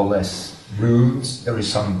more or less ruins. There is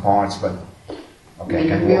some parts, but okay, I Mais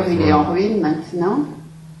le can mur, walk il through. est en ruine maintenant.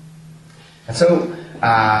 And so,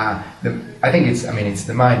 I think it's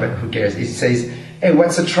the mind, but who cares? It says, hey,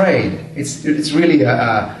 what's a trade? It's really like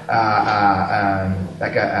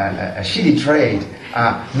a shitty trade.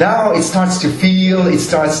 Now it starts to feel, it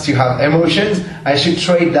starts to have emotions. I should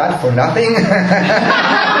trade that for nothing.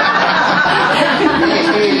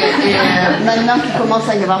 Maintenant qu'il commence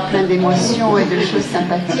à y avoir plein d'émotions et de choses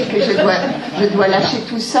sympathiques, et je dois lâcher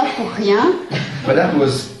tout ça pour rien. But that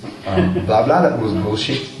was blah blah, that was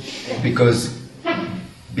bullshit. Because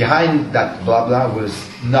behind that blah blah was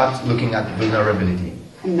not looking at vulnerability.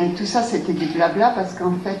 Mais tout ça, c'était du blabla parce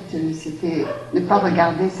qu'en fait, c'était ne pas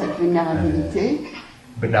regarder cette vulnérabilité.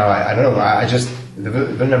 But now I don't know. The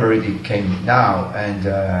vulnerability came now, and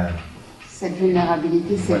Cette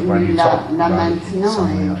vulnérabilité, c'est when venu you là talk about maintenant.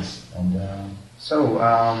 someone Et else, and so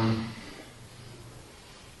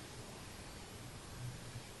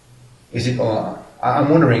is it? I'm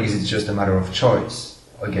wondering, is it just a matter of choice?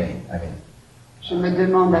 Again, I mean, je me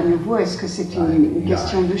demande à nouveau, est-ce que c'est une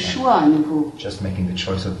question de choix à nouveau? just making the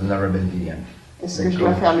choice of vulnerability, and Est-ce que je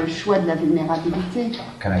dois faire le choix de la vulnérabilité?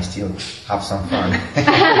 can I still have some fun?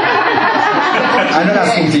 I'm not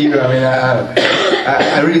asking to you. I mean,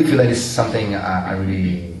 I really feel that it's something I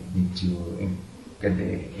really need to get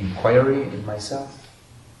the inquiry in myself.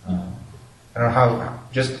 I don't know how.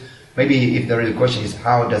 Just maybe if there is a question, is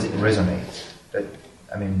how does it resonate? That,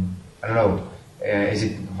 I mean, I don't know. Is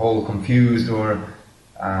it whole confused or?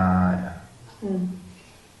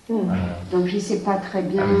 Donc je ne sais pas très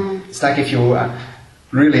bien. It's like if you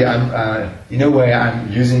really, in a way,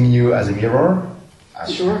 I'm using you as a mirror.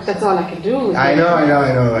 Sure, that's all I can do. I know.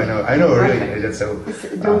 Really, that's so.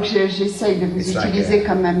 Donc j'essaye de vous it's like utiliser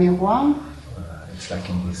comme un miroir. It's like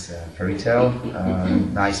in this fairy tale.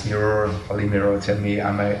 Nice mirror, holy mirror, tell me,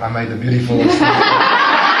 am I the beautiful?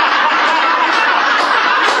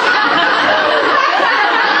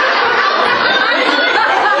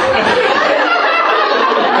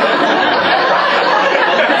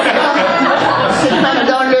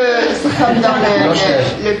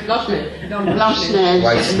 Dans Blanche-Neige,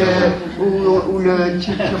 où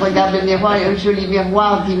tu regardes le miroir, et un joli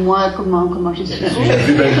miroir, dis-moi comment je suis. Je suis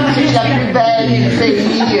la plus belle du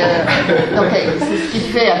pays. Donc c'est ce qu'il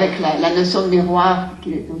fait avec la notion de miroir,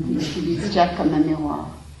 donc il utilise Jack comme un miroir.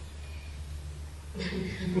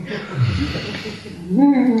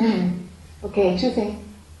 Okay, two things.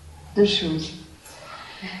 Deux choses.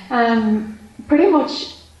 Pretty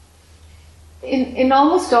much in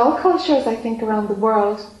almost all cultures, I think, around the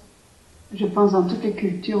world, Je pense dans toutes les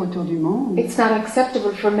cultures autour du monde, it's not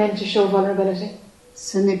acceptable for men to show vulnerability.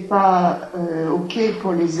 ce n'est pas ok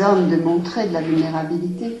pour les hommes de montrer de la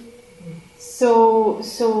vulnérabilité. So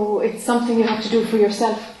it's something you have to do for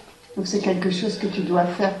yourself. Donc c'est quelque chose que tu dois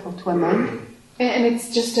faire pour toi-même. And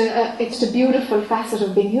it's just it's a beautiful facet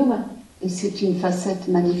of being human. Et c'est une facette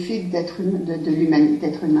magnifique d'être humain.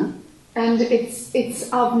 And it's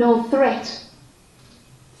of no threat.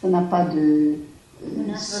 Ça n'a pas de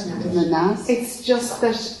menace. It's just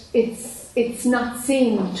that it's not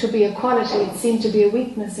seen to be a quality, it's seen to be a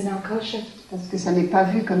weakness in our culture. Parce que ça n'est pas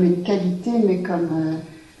vu comme une qualité, mais comme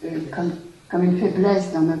une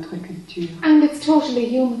faiblesse dans notre culture. And it's totally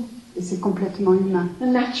human. Et c'est complètement humain,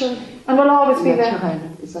 And natural. And will always be there. naturel.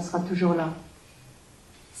 Et ça sera toujours là.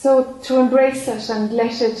 So to embrace it and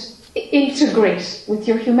let it integrate with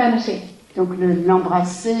your humanity. Donc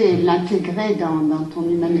l'embrasser et l'intégrer dans ton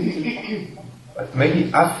humanité. But maybe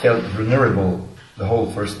I felt vulnerable the whole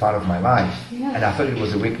first part of my life, Yeah. and I thought it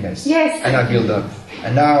was a weakness. Yes. And I build up.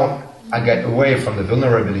 And now I get away from the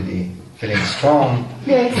vulnerability, feeling strong.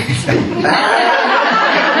 Yes.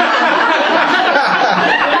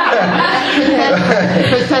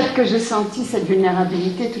 Peut-être que j'ai senti cette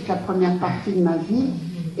vulnérabilité toute la première partie de ma vie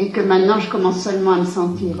et que maintenant je commence seulement à me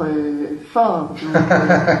sentir fort.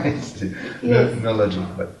 Donc, It's Yes. no logic,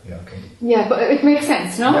 but yeah, okay. Yeah, but it makes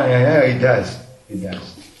sense, no? Yeah, it does. It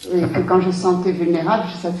does. et que quand je me sentais vulnérable,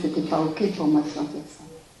 ça ne c'était pas ok pour moi de sentir ça.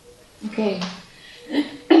 Okay.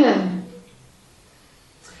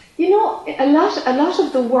 You know, a lot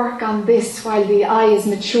of the work on this while the I is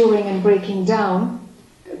maturing and breaking down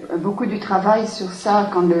Beaucoup du travail sur ça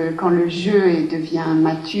quand le jeu devient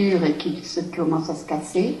mature et qu'il se commence à se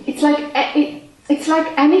casser. it's like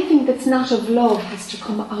anything that's not of love has to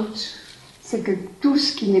come out. C'est que tout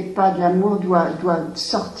ce qui n'est pas de l'amour doit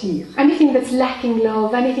sortir. Anything that's lacking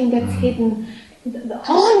love, anything that's hidden,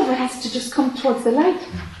 all of it has to just come towards the light.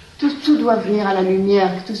 Tout doit venir à la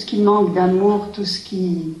lumière, tout ce qui manque d'amour, tout ce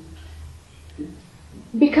qui...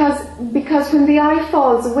 Because when the I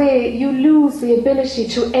falls away, you lose the ability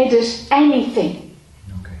to edit anything.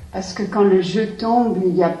 Okay. Parce que quand le jeu tombe,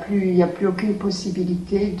 il n'y a plus aucune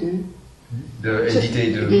possibilité De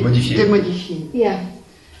éditer, de modifier. de modifier. Yeah.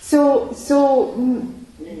 So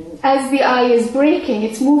as the I is breaking,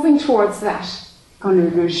 it's moving towards that. Quand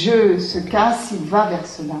le jeu se casse, il va vers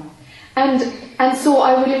cela. And so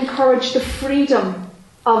I would encourage the freedom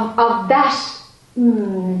of that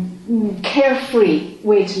carefree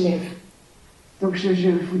way to live. Donc je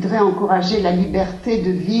voudrais encourager la liberté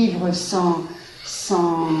de vivre sans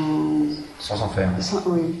Sans s'en faire.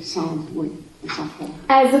 faire.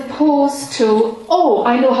 As opposed to, oh,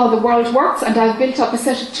 I know how the world works and I've built up a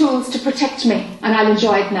set of tools to protect me and I'll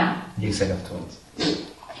enjoy it now. New set of tools.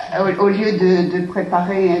 Au lieu de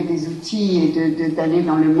préparer des outils et d'aller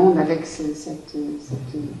dans le monde avec cette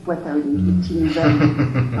boîte à outils nouvelle.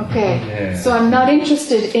 Okay, Yeah. so I'm not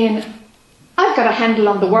interested in, I've got a handle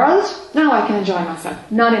on the world, now I can enjoy myself.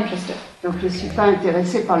 Not interested. Donc je ne suis pas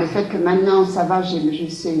intéressée par le fait que maintenant ça va, je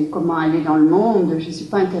sais comment aller dans le monde, je ne suis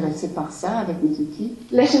pas intéressée par ça avec mes outils.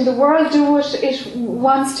 Letting the world do what it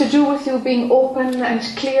wants to do with you, being open and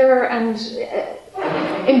clear and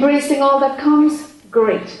embracing all that comes,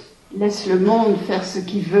 great. Laisse le monde faire ce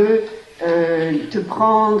qu'il veut, te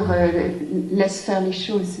prendre, laisse faire les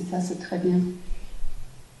choses, c'est très bien.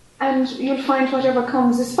 And you'll find whatever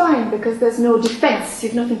comes is fine because there's no defense,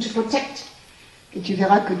 you've nothing to protect. Et tu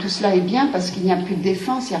verras que tout cela est bien parce qu'il n'y a plus de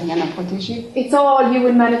défense, il n'y a rien à protéger. It's all you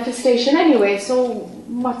in manifestation anyway, so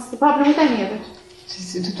what's the problem with any of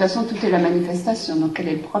it? De toute façon, tout est la manifestation, donc quel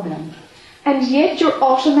est le problème? And yet your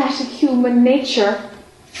automatic human nature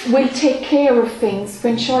will take care of things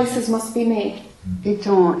when choices must be made. Et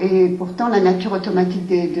pourtant, la nature automatique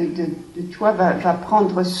de toi va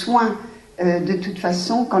prendre soin de toute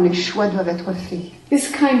façon quand les choix doivent être faits. This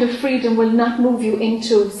kind of freedom will not move you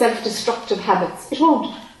into self-destructive habits. It won't.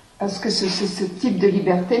 Parce que ce type de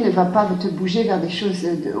liberté ne va pas te bouger vers des choses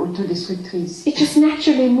autodestructrices. It just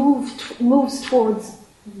naturally moves towards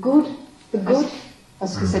good, the good.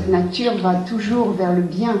 Parce que cette nature va toujours vers le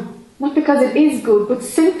bien. Not because it is good, but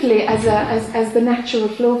simply as the natural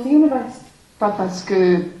flow of the universe. Pas parce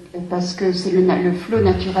que c'est le flot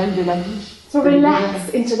naturel de la vie. So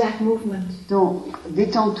relax into that movement. Donc,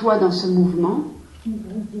 détends-toi dans ce mouvement.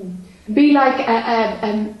 Be like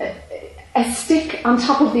a stick on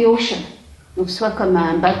top of the ocean. Donc, sois comme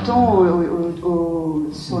un bâton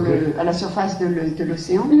à la surface de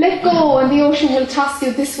l'océan. Let go and the ocean will toss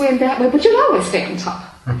you this way and that way, but you'll always stay on top.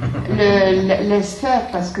 Laisse faire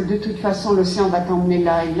parce que de toute façon l'océan va t'emmener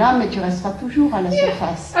là et là, mais tu resteras toujours à la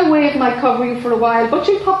surface. A wave might cover you for a while, but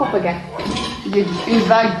you'll pop up again. Une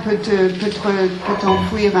vague peut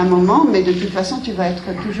t'enfouir un moment, mais de toute façon tu vas être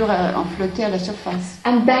toujours flotté à la surface.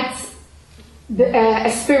 And that's a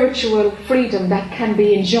spiritual freedom that can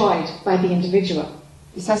be enjoyed by the individual.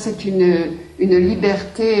 Et ça c'est une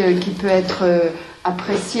liberté qui peut être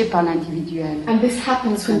appréciée par l'individuel. And this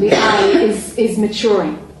happens when the I is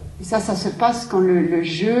maturing. Et ça se passe quand le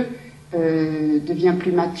jeu devient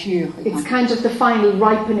plus mature. It's kind of the final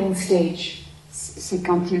ripening stage. C'est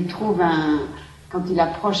quand il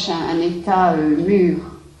approche un état mûr.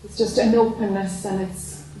 It's just an openness and it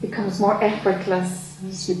becomes more effortless.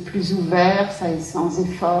 C'est plus ouvert, ça est sans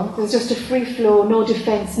effort. There's just a free flow, no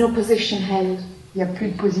defense, no position held. Il n'y a plus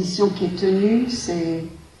de position qui est tenue,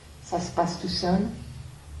 ça se passe tout seul.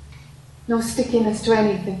 No stickiness to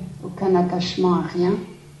anything. Aucun attachement à rien.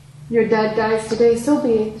 Your dad dies today, so be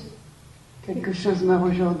it. Quelque chose meurt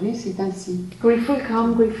aujourd'hui, c'est ainsi. Grief will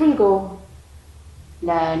come, grief will go.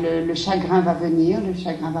 Le chagrin va venir, le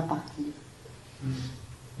chagrin va partir.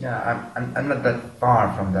 Yeah, I'm not that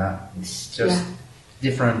far from that. It's just Yeah.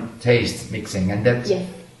 different tastes mixing, and Yes.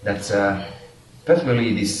 that's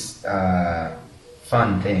particularly this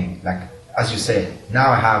fun thing. Like, as you say, now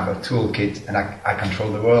I have a toolkit and I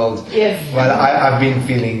control the world. Yes. Well, I've been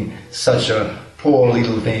feeling such a poor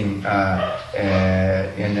little thing,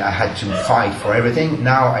 and I had to fight for everything.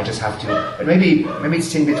 Now I just have to. But maybe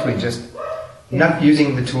it's in between. Just not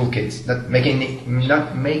using the toolkit, not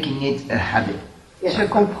making it a habit. Je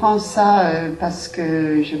comprends ça parce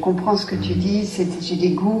que je comprends ce que tu dis, j'ai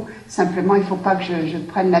des goûts, simplement il ne faut pas que je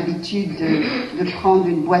prenne l'habitude de prendre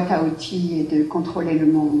une boîte à outils et de contrôler le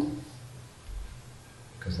monde.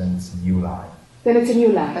 Because then it's a new lie. Then it's a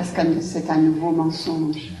new life. Parce que c'est un nouveau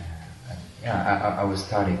mensonge. Yeah, I was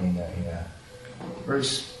starting in a very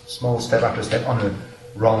small step after step on a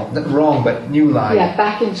not wrong, but new lie. Yeah,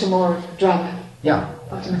 back into more drama. Yeah.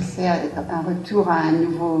 C'est un retour à un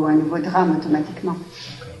nouveau drame automatiquement.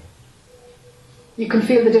 You can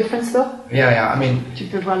feel the difference though? Yeah, I mean, Tu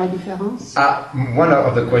peux voir la différence? one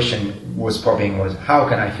of the question was popping was, how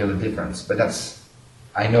can I feel the difference? But that's,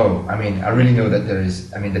 I really know that there is,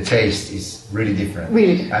 the taste is really different.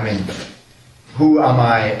 Really different. I mean, who am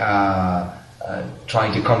I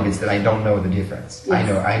trying to convince that I don't know the difference?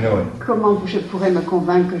 Yes. I know it. Comment je pourrais me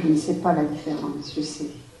convaincre que je ne sais pas la différence? Je sais.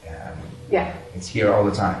 Yeah. It's here all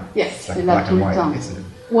the time. Yes. It's like C'est là black tout and le white. temps.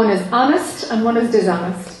 One is honest and one is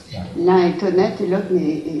dishonest. L'un est honnête et l'autre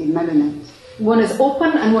est malhonnête. One is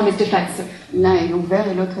open and one is defensive. L'un est ouvert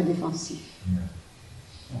et l'autre est défensif.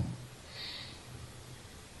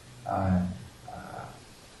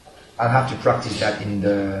 I'll have to practice that in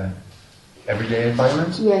the everyday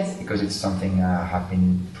environment. Yes. Because it's something I have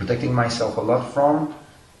been protecting myself a lot from.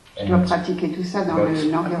 Je dois pratiquer tout ça dans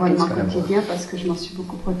l'environnement it's gonna quotidien parce que je m'en suis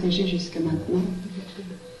beaucoup protégée jusque maintenant.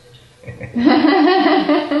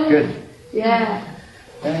 Good. Yeah.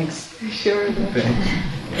 Thanks. Sure.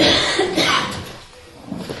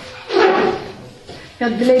 Now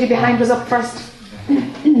the lady behind was up first.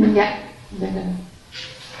 Yeah.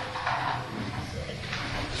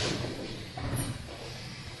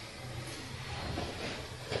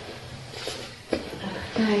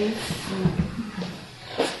 Nice.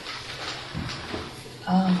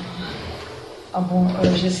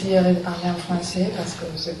 J'essaierai de parler en français parce que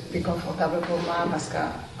c'est plus confortable pour moi, parce que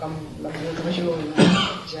comme l'autre jour,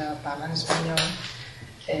 je parle en espagnol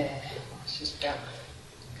et j'espère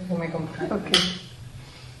que vous me comprenez. Ok.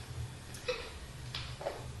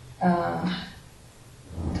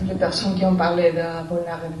 Toutes les personnes qui ont parlé de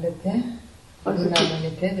vulnérabilité, All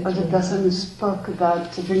the person who spoke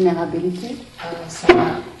about vulnerability, ça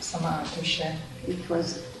m'a touché. it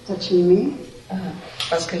was touching me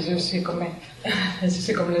Parce que je suis comme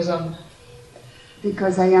les hommes.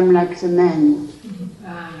 because I am like the men.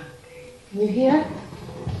 Can you hear?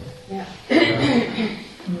 Yeah.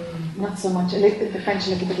 Not so much. The French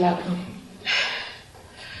a little bit louder.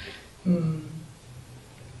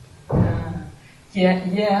 Hier,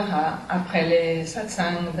 après les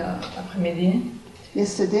satsang d'après-midi,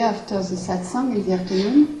 Yesterday, after the satsang in the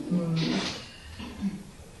afternoon,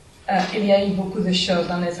 il y a eu beaucoup de choses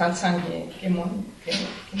dans les satsangs qui m'ont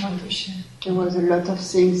touché. there was a lot of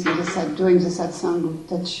things in during the satsang which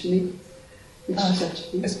touched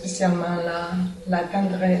me. Spécialement la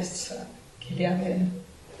tendresse qu'il y avait.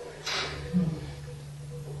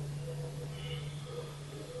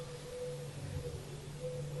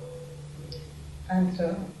 Entre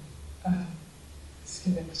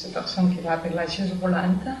cette personne qui va avec la chaise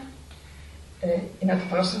volante et une autre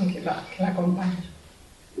personne qui l'accompagne.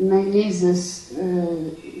 Mainly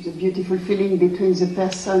the beautiful feeling between the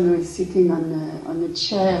person who is sitting on a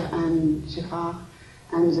chair and Gérard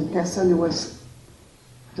and the person who was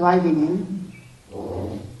driving him.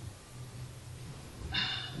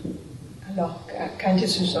 Alors, quand je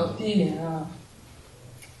suis sortie,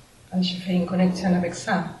 j'ai fait une connexion avec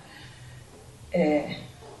ça. Et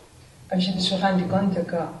je me suis rendu compte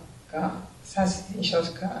que ça, c'est une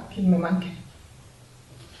chose qui me manquait.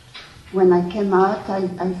 When I came out,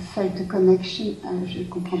 I felt a connection. Je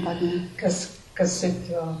comprends pas bien. Que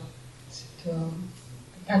cette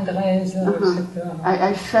tendresse,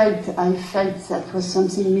 I felt that was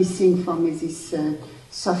something missing for me. This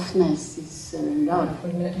softness, this love,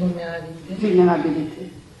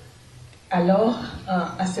 vulnerability. Alors,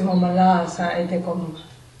 à ce moment-là, ça a été comme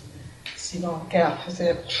si mon cœur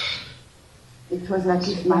faisait. It was like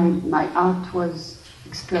if my heart was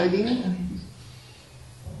exploding.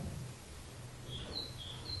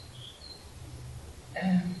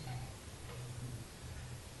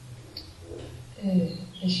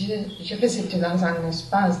 Je fait c'était dans un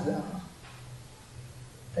espace de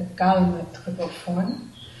calme très profond,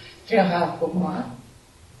 très rare pour moi.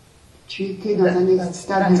 Tu étais dans un état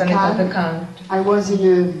de calme. I was in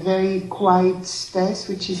a very quiet space,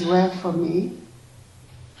 which is rare for me.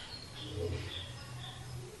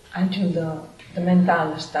 Until the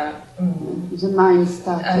mental start. The mind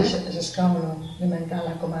started. Jusqu'à le mental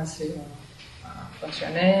a commencé à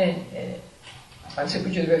fonctionner et à penser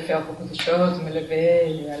que je devais faire beaucoup de choses, me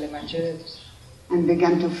lever, aller manger, tout ça. And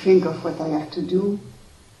began to think of what I have to do.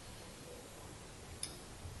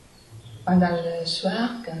 Pendant le soir,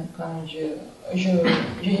 quand j'ai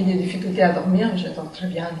des difficultés à dormir, je dors très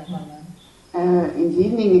bien normalement. In the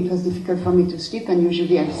evening, it was difficult for me to sleep, and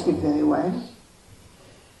usually I sleep very well.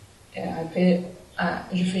 Et après,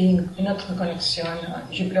 je fais une autre connexion.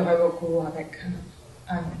 Je pleurais beaucoup avec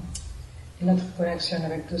une autre connexion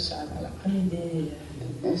avec tout ça dans l'après-midi.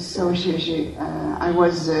 So I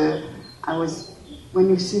was when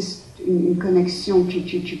you say une connexion,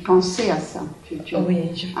 tu pensais à ça.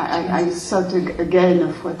 Oui, I thought again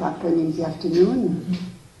of what happened in the afternoon,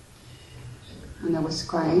 and I was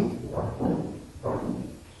crying.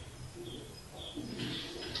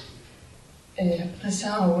 Et après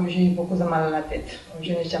ça, j'ai eu beaucoup de mal à la tête.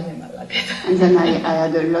 Je n'ai jamais mal à la tête. And then I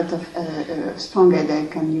had a lot of strong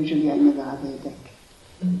headache, and usually I never have a headache.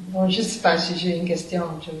 Bon, je ne sais pas si j'ai une question,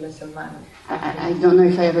 je me laisse mal. I don't know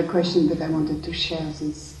if I have a question, but I wanted to share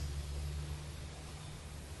this.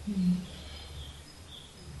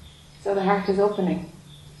 So the heart is opening.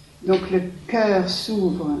 Donc le cœur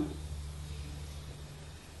s'ouvre.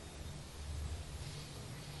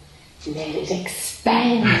 Let it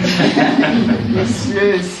expand.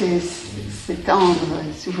 Laisse-le s'étendre,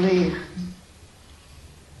 s'ouvrir.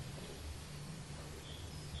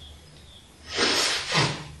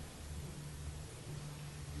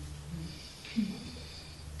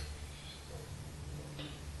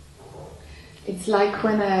 It's like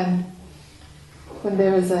when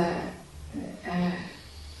there is a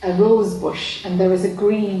rose bush and there is a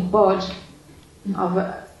green bud of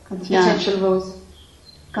a potential rose.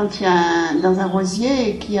 Quand il y a dans un rosier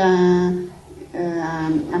et qu'il y a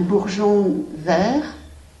un bourgeon vert.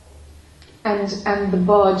 And the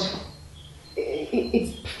bud,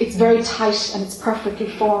 it's very tight and it's perfectly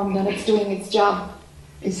formed and it's doing its job.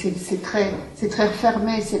 Et c'est très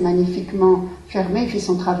fermé, c'est magnifiquement fermé, il fait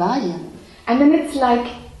son travail. And then it's like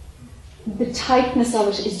the tightness of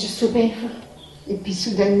it is just so painful. Et puis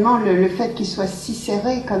soudainement, le fait qu'il soit si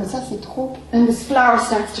serré comme ça, c'est trop. And this flower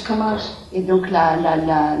starts to come out. Et donc la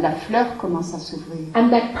fleur commence à s'ouvrir. And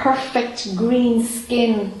that perfect green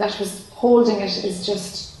skin that was holding it is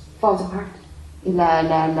just falls apart. Et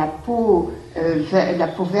la peau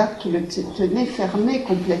verte qui le tenait fermé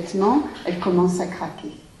complètement, elle commence à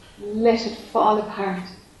craquer. Let it fall apart.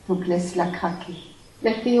 Donc laisse-la craquer.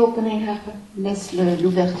 Let the opening happen. Laisse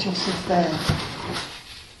l'ouverture se faire.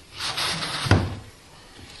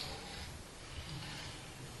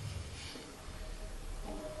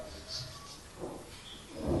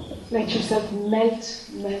 Let yourself melt,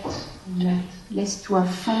 melt, melt. Laisse-toi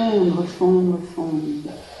fondre, fondre,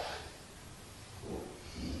 fondre.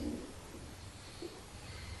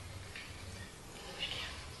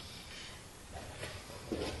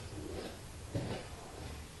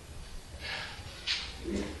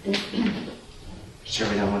 Sure,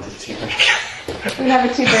 we don't want a tea break. We'll have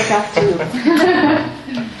a tea break after you.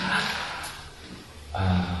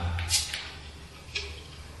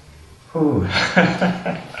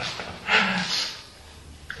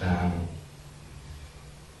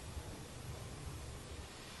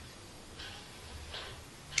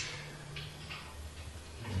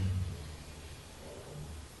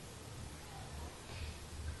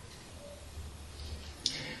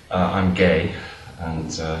 I'm gay, and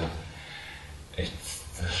the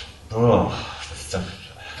stuff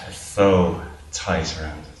is so tight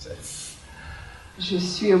around it. Je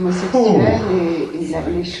suis homosexuelle et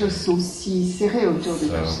les choses sont si serrées autour de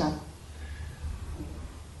tout ça.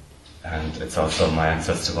 And it's also my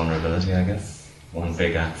access to vulnerability, I guess. One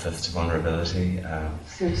big access to vulnerability.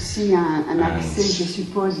 C'est aussi un accès, je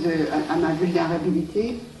suppose, à ma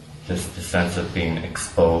vulnérabilité. The sense of being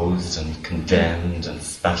exposed and condemned and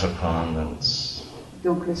spat upon and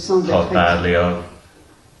Donc le sens thought badly of.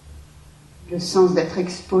 Le sens d'être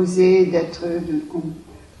exposé,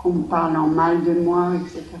 qu'on me parle en mal de moi,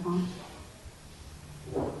 etc.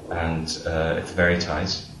 And it's very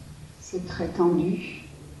tight. C'est très tendu.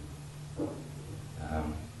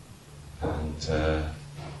 And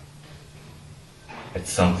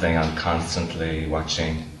it's something I'm constantly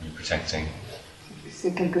watching and protecting.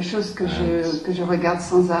 C'est quelque chose que je regarde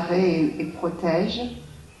sans arrêt et protège.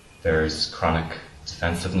 there's chronic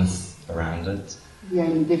defensiveness around it. Il y a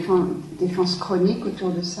une défense chronique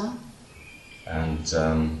autour de ça. And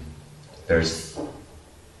there's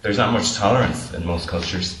not much tolerance in most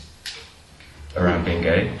cultures around being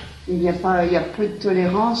gay. Il y a peu de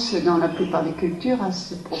tolérance dans la plupart des cultures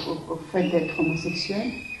au fait d'être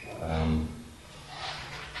homosexuel.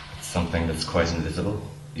 It's something that's quite invisible,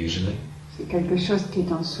 usually. C'est quelque chose qui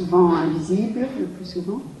est souvent invisible, le plus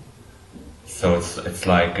souvent. So it's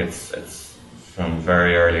like it's from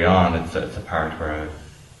very early on. It's a part where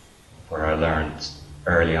I learned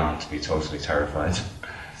early on to be totally terrified.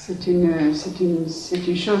 C'est une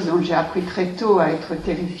chose dont j'ai appris très tôt à être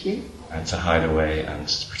terrifiée. And to hide away and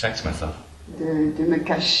to protect myself. De me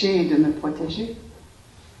cacher et de me protéger.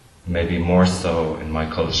 Maybe more so in my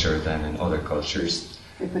culture than in other cultures.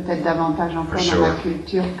 Et peut-être davantage encore For dans ma sure.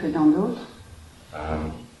 culture que dans d'autres.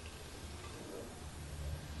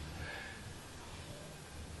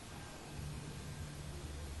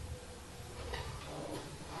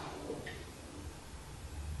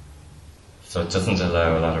 So it doesn't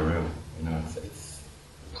allow a lot of room. You know,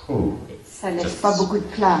 Ça laisse pas beaucoup de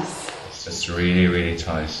place. It's just really, really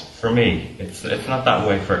tight. For me, it's not that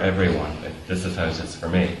way for everyone. This is how it is for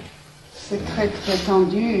me. C'est très très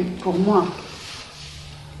tendu pour moi.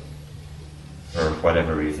 For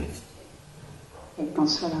whatever reasons. Quelle qu'en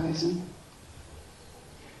soit la raison.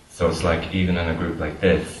 So it's like even in a group like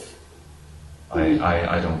this,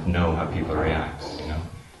 I don't know how people react, you know.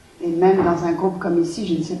 Et même dans un groupe comme ici,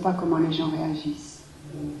 je ne sais pas comment les gens réagissent.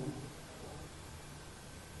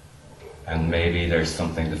 And maybe there's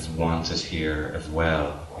something that's wanted here as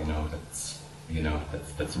well, that's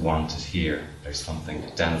wanted here. There's something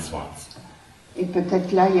that Dennis wants. Et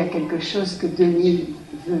peut-être là, il y a quelque chose que Denis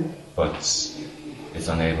veut, But is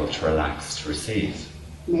unable to relax to receive.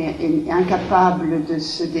 mais est incapable de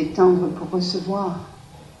se détendre pour recevoir.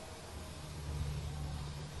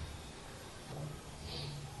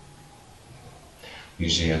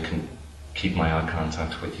 Usually I can keep my eye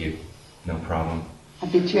contact with you, no problem.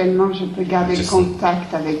 Habituellement, je peux garder le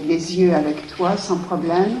contact avec les yeux avec toi sans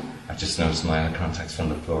problème. I just noticed my eye contact's from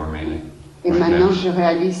the floor, mainly. Et right maintenant, now. je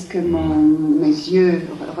réalise que mes yeux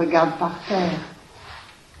regardent par terre.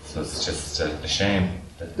 So it's just a shame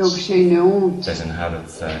that Donc j'ai une honte. that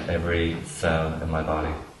inhabits every cell in my body.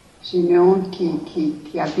 J'ai une honte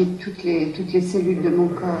qui habite toutes les cellules de mon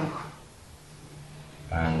corps.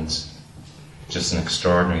 And just an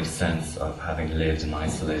extraordinary sense of having lived an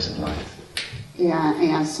isolated life. Et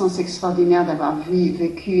un sens extraordinaire d'avoir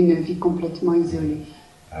vécu une vie complètement isolée.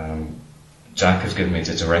 Jack has given me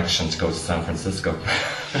the direction to go to San Francisco.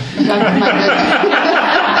 Jacques m'a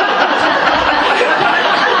donné-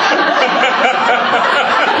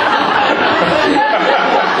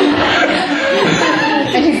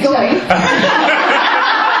 And he's going.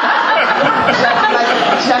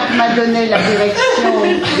 Jacques m'a donné la direction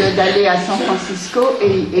d'aller à San Francisco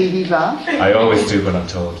et il y va. I always do what I'm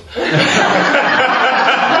told. Je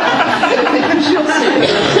fais toujours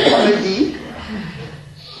ce qu'on me dit.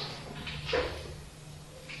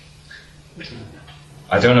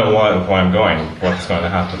 I don't know why I'm going, what's going to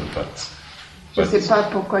happen, Je ne sais pas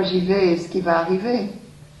pourquoi j'y vais et ce qui va arriver.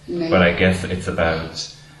 but I guess it's about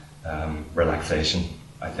relaxation,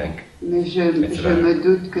 I think. Mais je me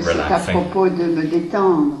doute que c'est à propos de me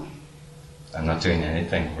détendre. I'm not doing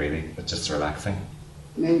anything really, but just relaxing.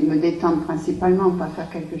 Mais me détendre principalement, pas faire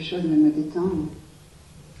quelque chose, mais me détendre.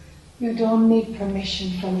 You don't need permission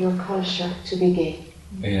from your culture to be gay,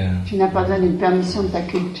 Yeah. Tu n'as pas besoin d'une permission de ta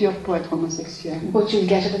culture pour être homosexuel. but you'll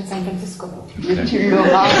get it in San Francisco. Mais tu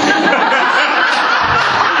l'auras.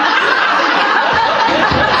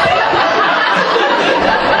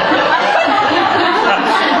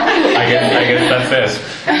 I guess that's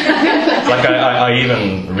it. Like I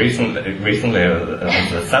even recently at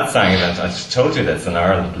the satsang event, I told you this in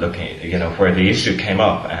Ireland, looking, where the issue came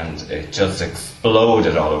up and it just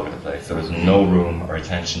exploded all over the place. There was no room or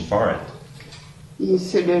attention for it.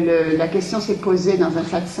 La question s'est posée dans un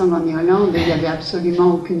satsang en Irlande et il n'y avait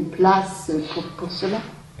absolument aucune place pour cela.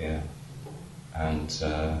 Yeah. And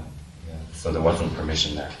so there wasn't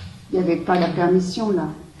permission there. Il n'y avait pas la permission là.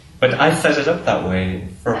 But I set it up that way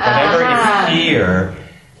for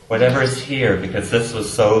whatever is here, because this was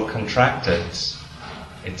so contracted,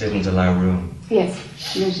 it didn't allow room. Yes.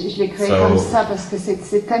 Je l'ai créé comme ça parce que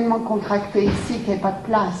c'est tellement contracté ici qu'il n'y a pas de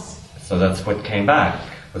place. So that's what came back,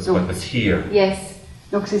 was what was here. Yes.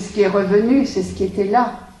 Donc c'est ce qui est revenu, c'est ce qui était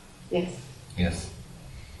là. Yes. Yes.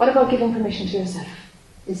 What about giving permission to yourself?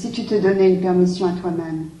 Et si tu te donnais une permission à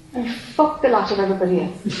toi-même? And fuck the lot of everybody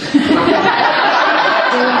else.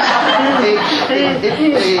 Et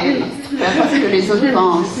faire ce que les autres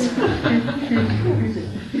pensent.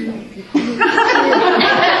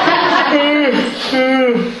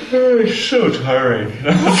 It's so tiring.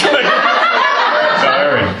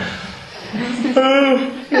 Tiring.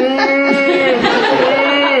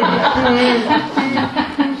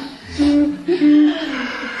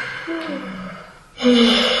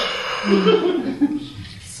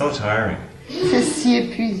 So tiring. C'est si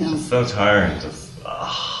épuisant. So tiring. Just.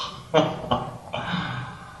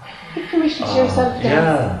 Give permission to yourself,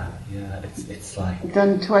 Dan. Yeah. It's like.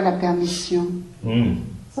 Donne-toi la permission.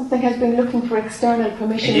 Something has been looking for external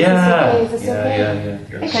permission. Yeah. Is this okay?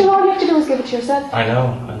 Yeah. Actually, all you have to do is give it to yourself. I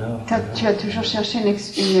know. Tu as toujours cherché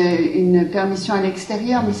une permission à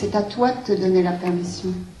l'extérieur, mais c'est à toi de te donner la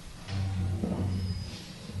permission.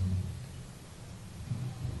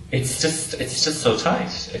 It's just so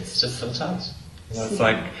tight. It's just so tight. You know, it's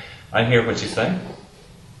like I hear what you say,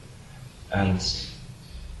 and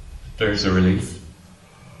there's a release.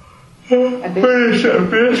 A bit. A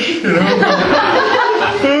bit, you know.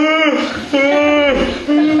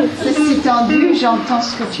 C'est si tendu, j'entends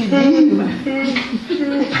ce que tu dis.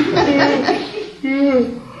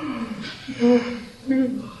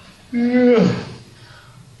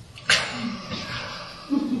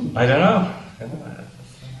 I don't know.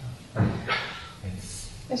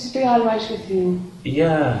 It should be all right with you.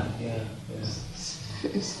 Yeah.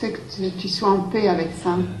 C'est que tu sois en paix avec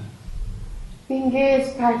ça. Being gay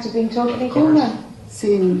is part of being totally human.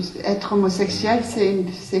 Être homosexuel,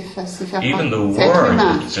 c'est faire Even the c'est être word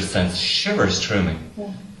humain. it just sends shivers through me. Yeah.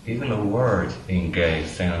 Even the word being gay,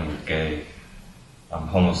 saying I'm gay, I'm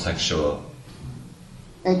homosexual.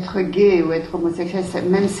 Être gay ou être homosexuel,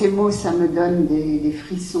 même ces mots, ça me donne des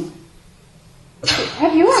frissons.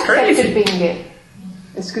 Have you It's accepted crazy. being gay?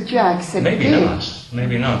 Est-ce que tu as accepté?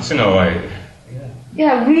 Maybe not. You know,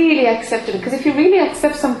 Yeah, really accepted it. Because if you really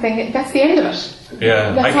accept something, that's the end of it.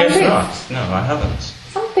 yeah, That's I how it guess is. not. No, I haven't.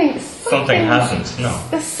 Something hasn't, no.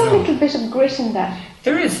 There's some No. little bit of grit in that.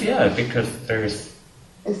 There is, yeah, because there's.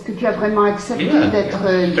 Est-ce que tu as vraiment accepté Yeah, d'être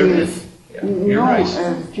there is. Yeah, you're Non, right.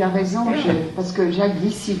 tu as raison, Yeah. parce que Jacques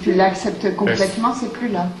dit si tu l'acceptes complètement, c'est plus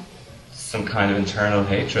là. Some kind of internal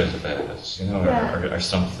hatred about it, you know, Yeah. or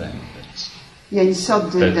something. That's Il y a une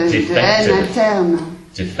sorte de Defective. haine interne.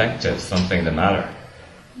 defective, something the matter.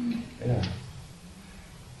 Yeah.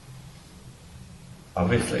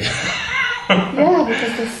 Obviously. Yeah,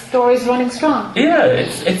 because the story's running strong. Yeah, it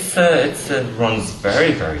runs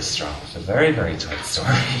very, very strong. It's a very, very tight story.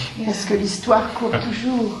 Parce que l'histoire court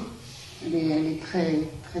toujours. Elle est très,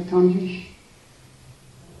 très tendue.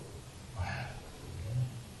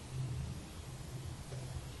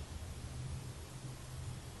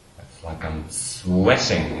 It's like I'm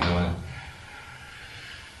sweating, you know.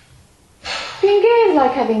 Being gay is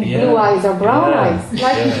like having blue eyes or brown eyes.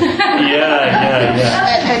 Like, Yeah.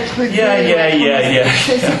 Être gay, Yeah.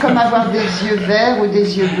 c'est comme avoir des yeux verts ou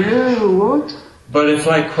des yeux bleus ou autre. But it's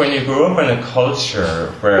like when you grew up in a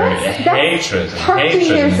culture where hatred and 30 hatred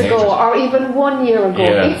years and ago hatred. or even 1 year ago.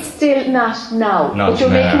 Yeah. It's still not now. Not but you're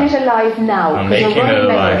now. making it alive now. I'm 'cause you're making it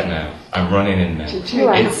running alive memory. now. I'm running in memory. Tu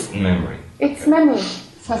es- It's memory. It's memory.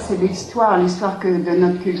 Ça, c'est l'histoire que de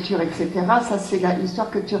notre culture, etc. Ça, c'est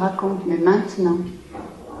l'histoire que tu racontes, mais maintenant.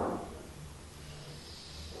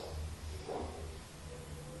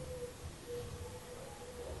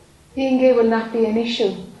 Being gay will not be an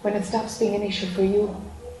issue when it stops being an issue for you.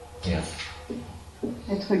 Yes.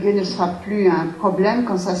 Être gay ne sera plus un problème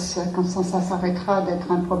quand ça s'arrêtera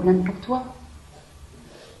d'être un problème pour toi.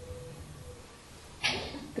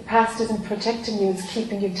 The past isn't protecting you, it's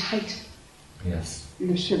keeping you tight. Yes.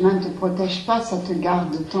 Le chemin ne te protège pas, ça te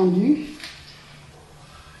garde tendu.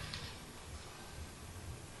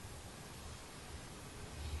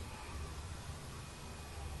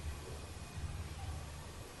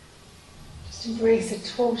 Just embrace it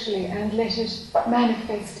totally and let it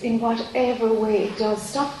manifest in whatever way it does.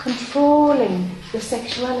 Stop controlling your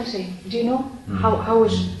sexuality. Do you know how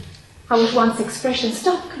it wants expression?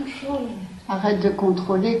 Stop controlling it. Arrête de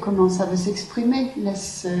contrôler comment ça veut s'exprimer.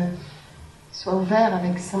 Laisse, sois ouvert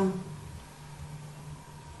avec ça.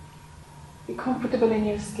 Be comfortable in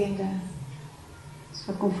your skin, Dan.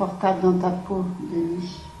 Sois confortable dans ta peau,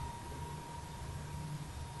 Denis.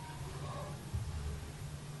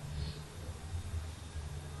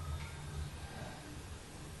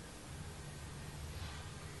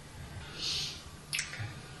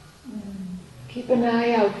 Keep an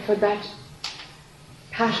eye out for that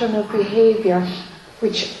pattern of behavior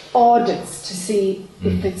which audits to see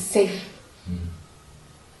if it's safe.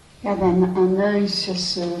 Garde un œil sur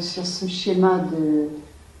ce schéma de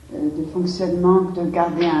fonctionnement, de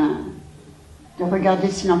de regarder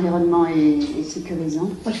si l'environnement est sécurisant.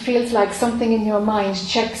 It feels like something in your mind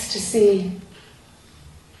checks to see.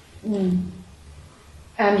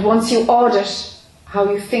 And once you audit how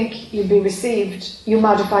you think you'll be received, you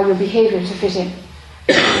modify your behavior to fit in.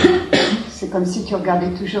 C'est comme si tu regardais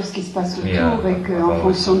toujours ce qui se passe autour Yeah. et qu'en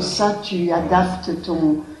fonction de ça, tu adaptes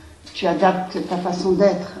ta façon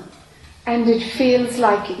d'être. And it feels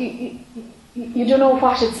like you don't know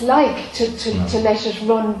what it's like to let it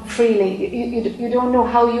run freely. You don't know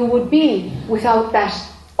how you would be without that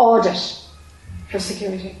audit for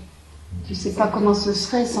security. Tu sais pas comment ce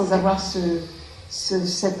serait sans avoir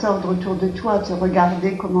cet ordre autour de toi, te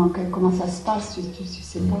regarder comment ça se passe, tu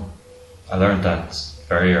sais pas. I learned that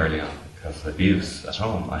very early on because abuse at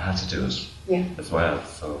home, I had to do it Yeah. as well.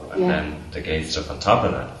 So and Yeah. then the gay stuff on top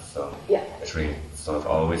of that. So Yeah. so I've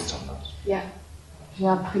always done that. Yeah. J'ai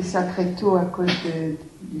appris ça très tôt à cause du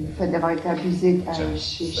fait d'avoir été abusée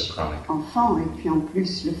chez chronic. enfant et puis en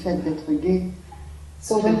plus le fait d'être gay.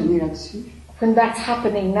 So Je suis venue là-dessus. when that's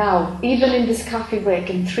happening now, even in this coffee break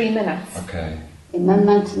in 3 minutes, Okay. Et même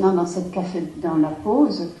maintenant dans la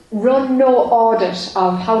pause, run no audit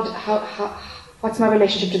of what's my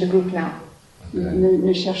relationship to the group now.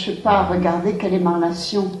 ne cherche pas à regarder quelle est ma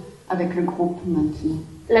relation avec le groupe maintenant.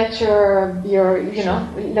 Let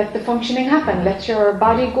let the functioning happen. Let your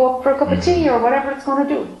body go up for a cup of tea or whatever it's going to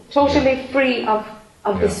do. Totally free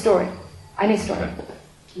of this story, any story.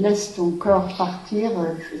 Laisse ton corps partir,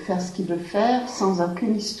 faire ce qu'il veut faire, sans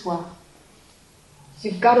aucune histoire. So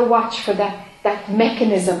you've got to watch for that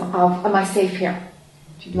mechanism of, am I safe here?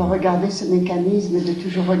 Tu dois regarder ce mécanisme de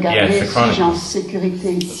toujours regarder Yeah, si j'ai en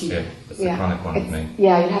sécurité ici. It's a chronic one with me.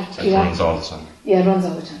 Yeah, you have to. It runs all the time. Yeah, it runs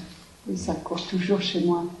all the time. Et ça court toujours chez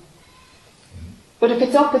moi. But if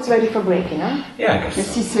it's up, it's ready for breaking, huh? Yeah, I Et guess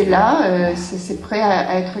so. si c'est là, c'est prêt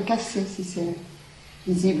à être cassé, si c'est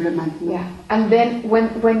visible maintenant. Yeah. And then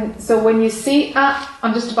when you see,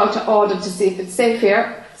 I'm just about to audit to see if it's safe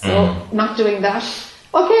here, so not doing that.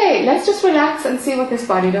 Okay, let's just relax and see what this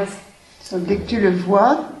body does. Donc, dès que tu le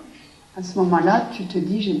vois, à ce moment-là, tu te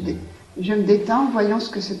dis, je me détends, voyons ce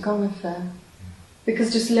que ce corps veut faire.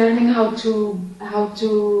 Because just learning how to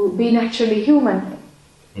be naturally human,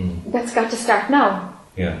 that's got to start now.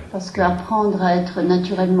 Yeah. Parce qu'apprendre à être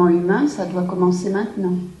naturellement humain, ça doit commencer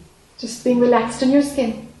maintenant. Just being relaxed in your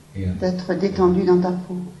skin. Yeah. D'être détendu dans ta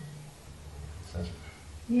peau. So,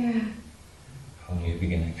 Yeah. whole new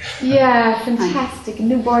beginning. Yeah, fantastic.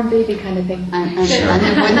 Newborn baby kind of thing. Un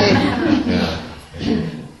nouveau-né. Yeah.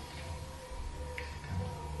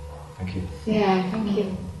 Thank you. Yeah, thank you.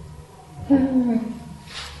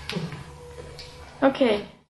 Okay.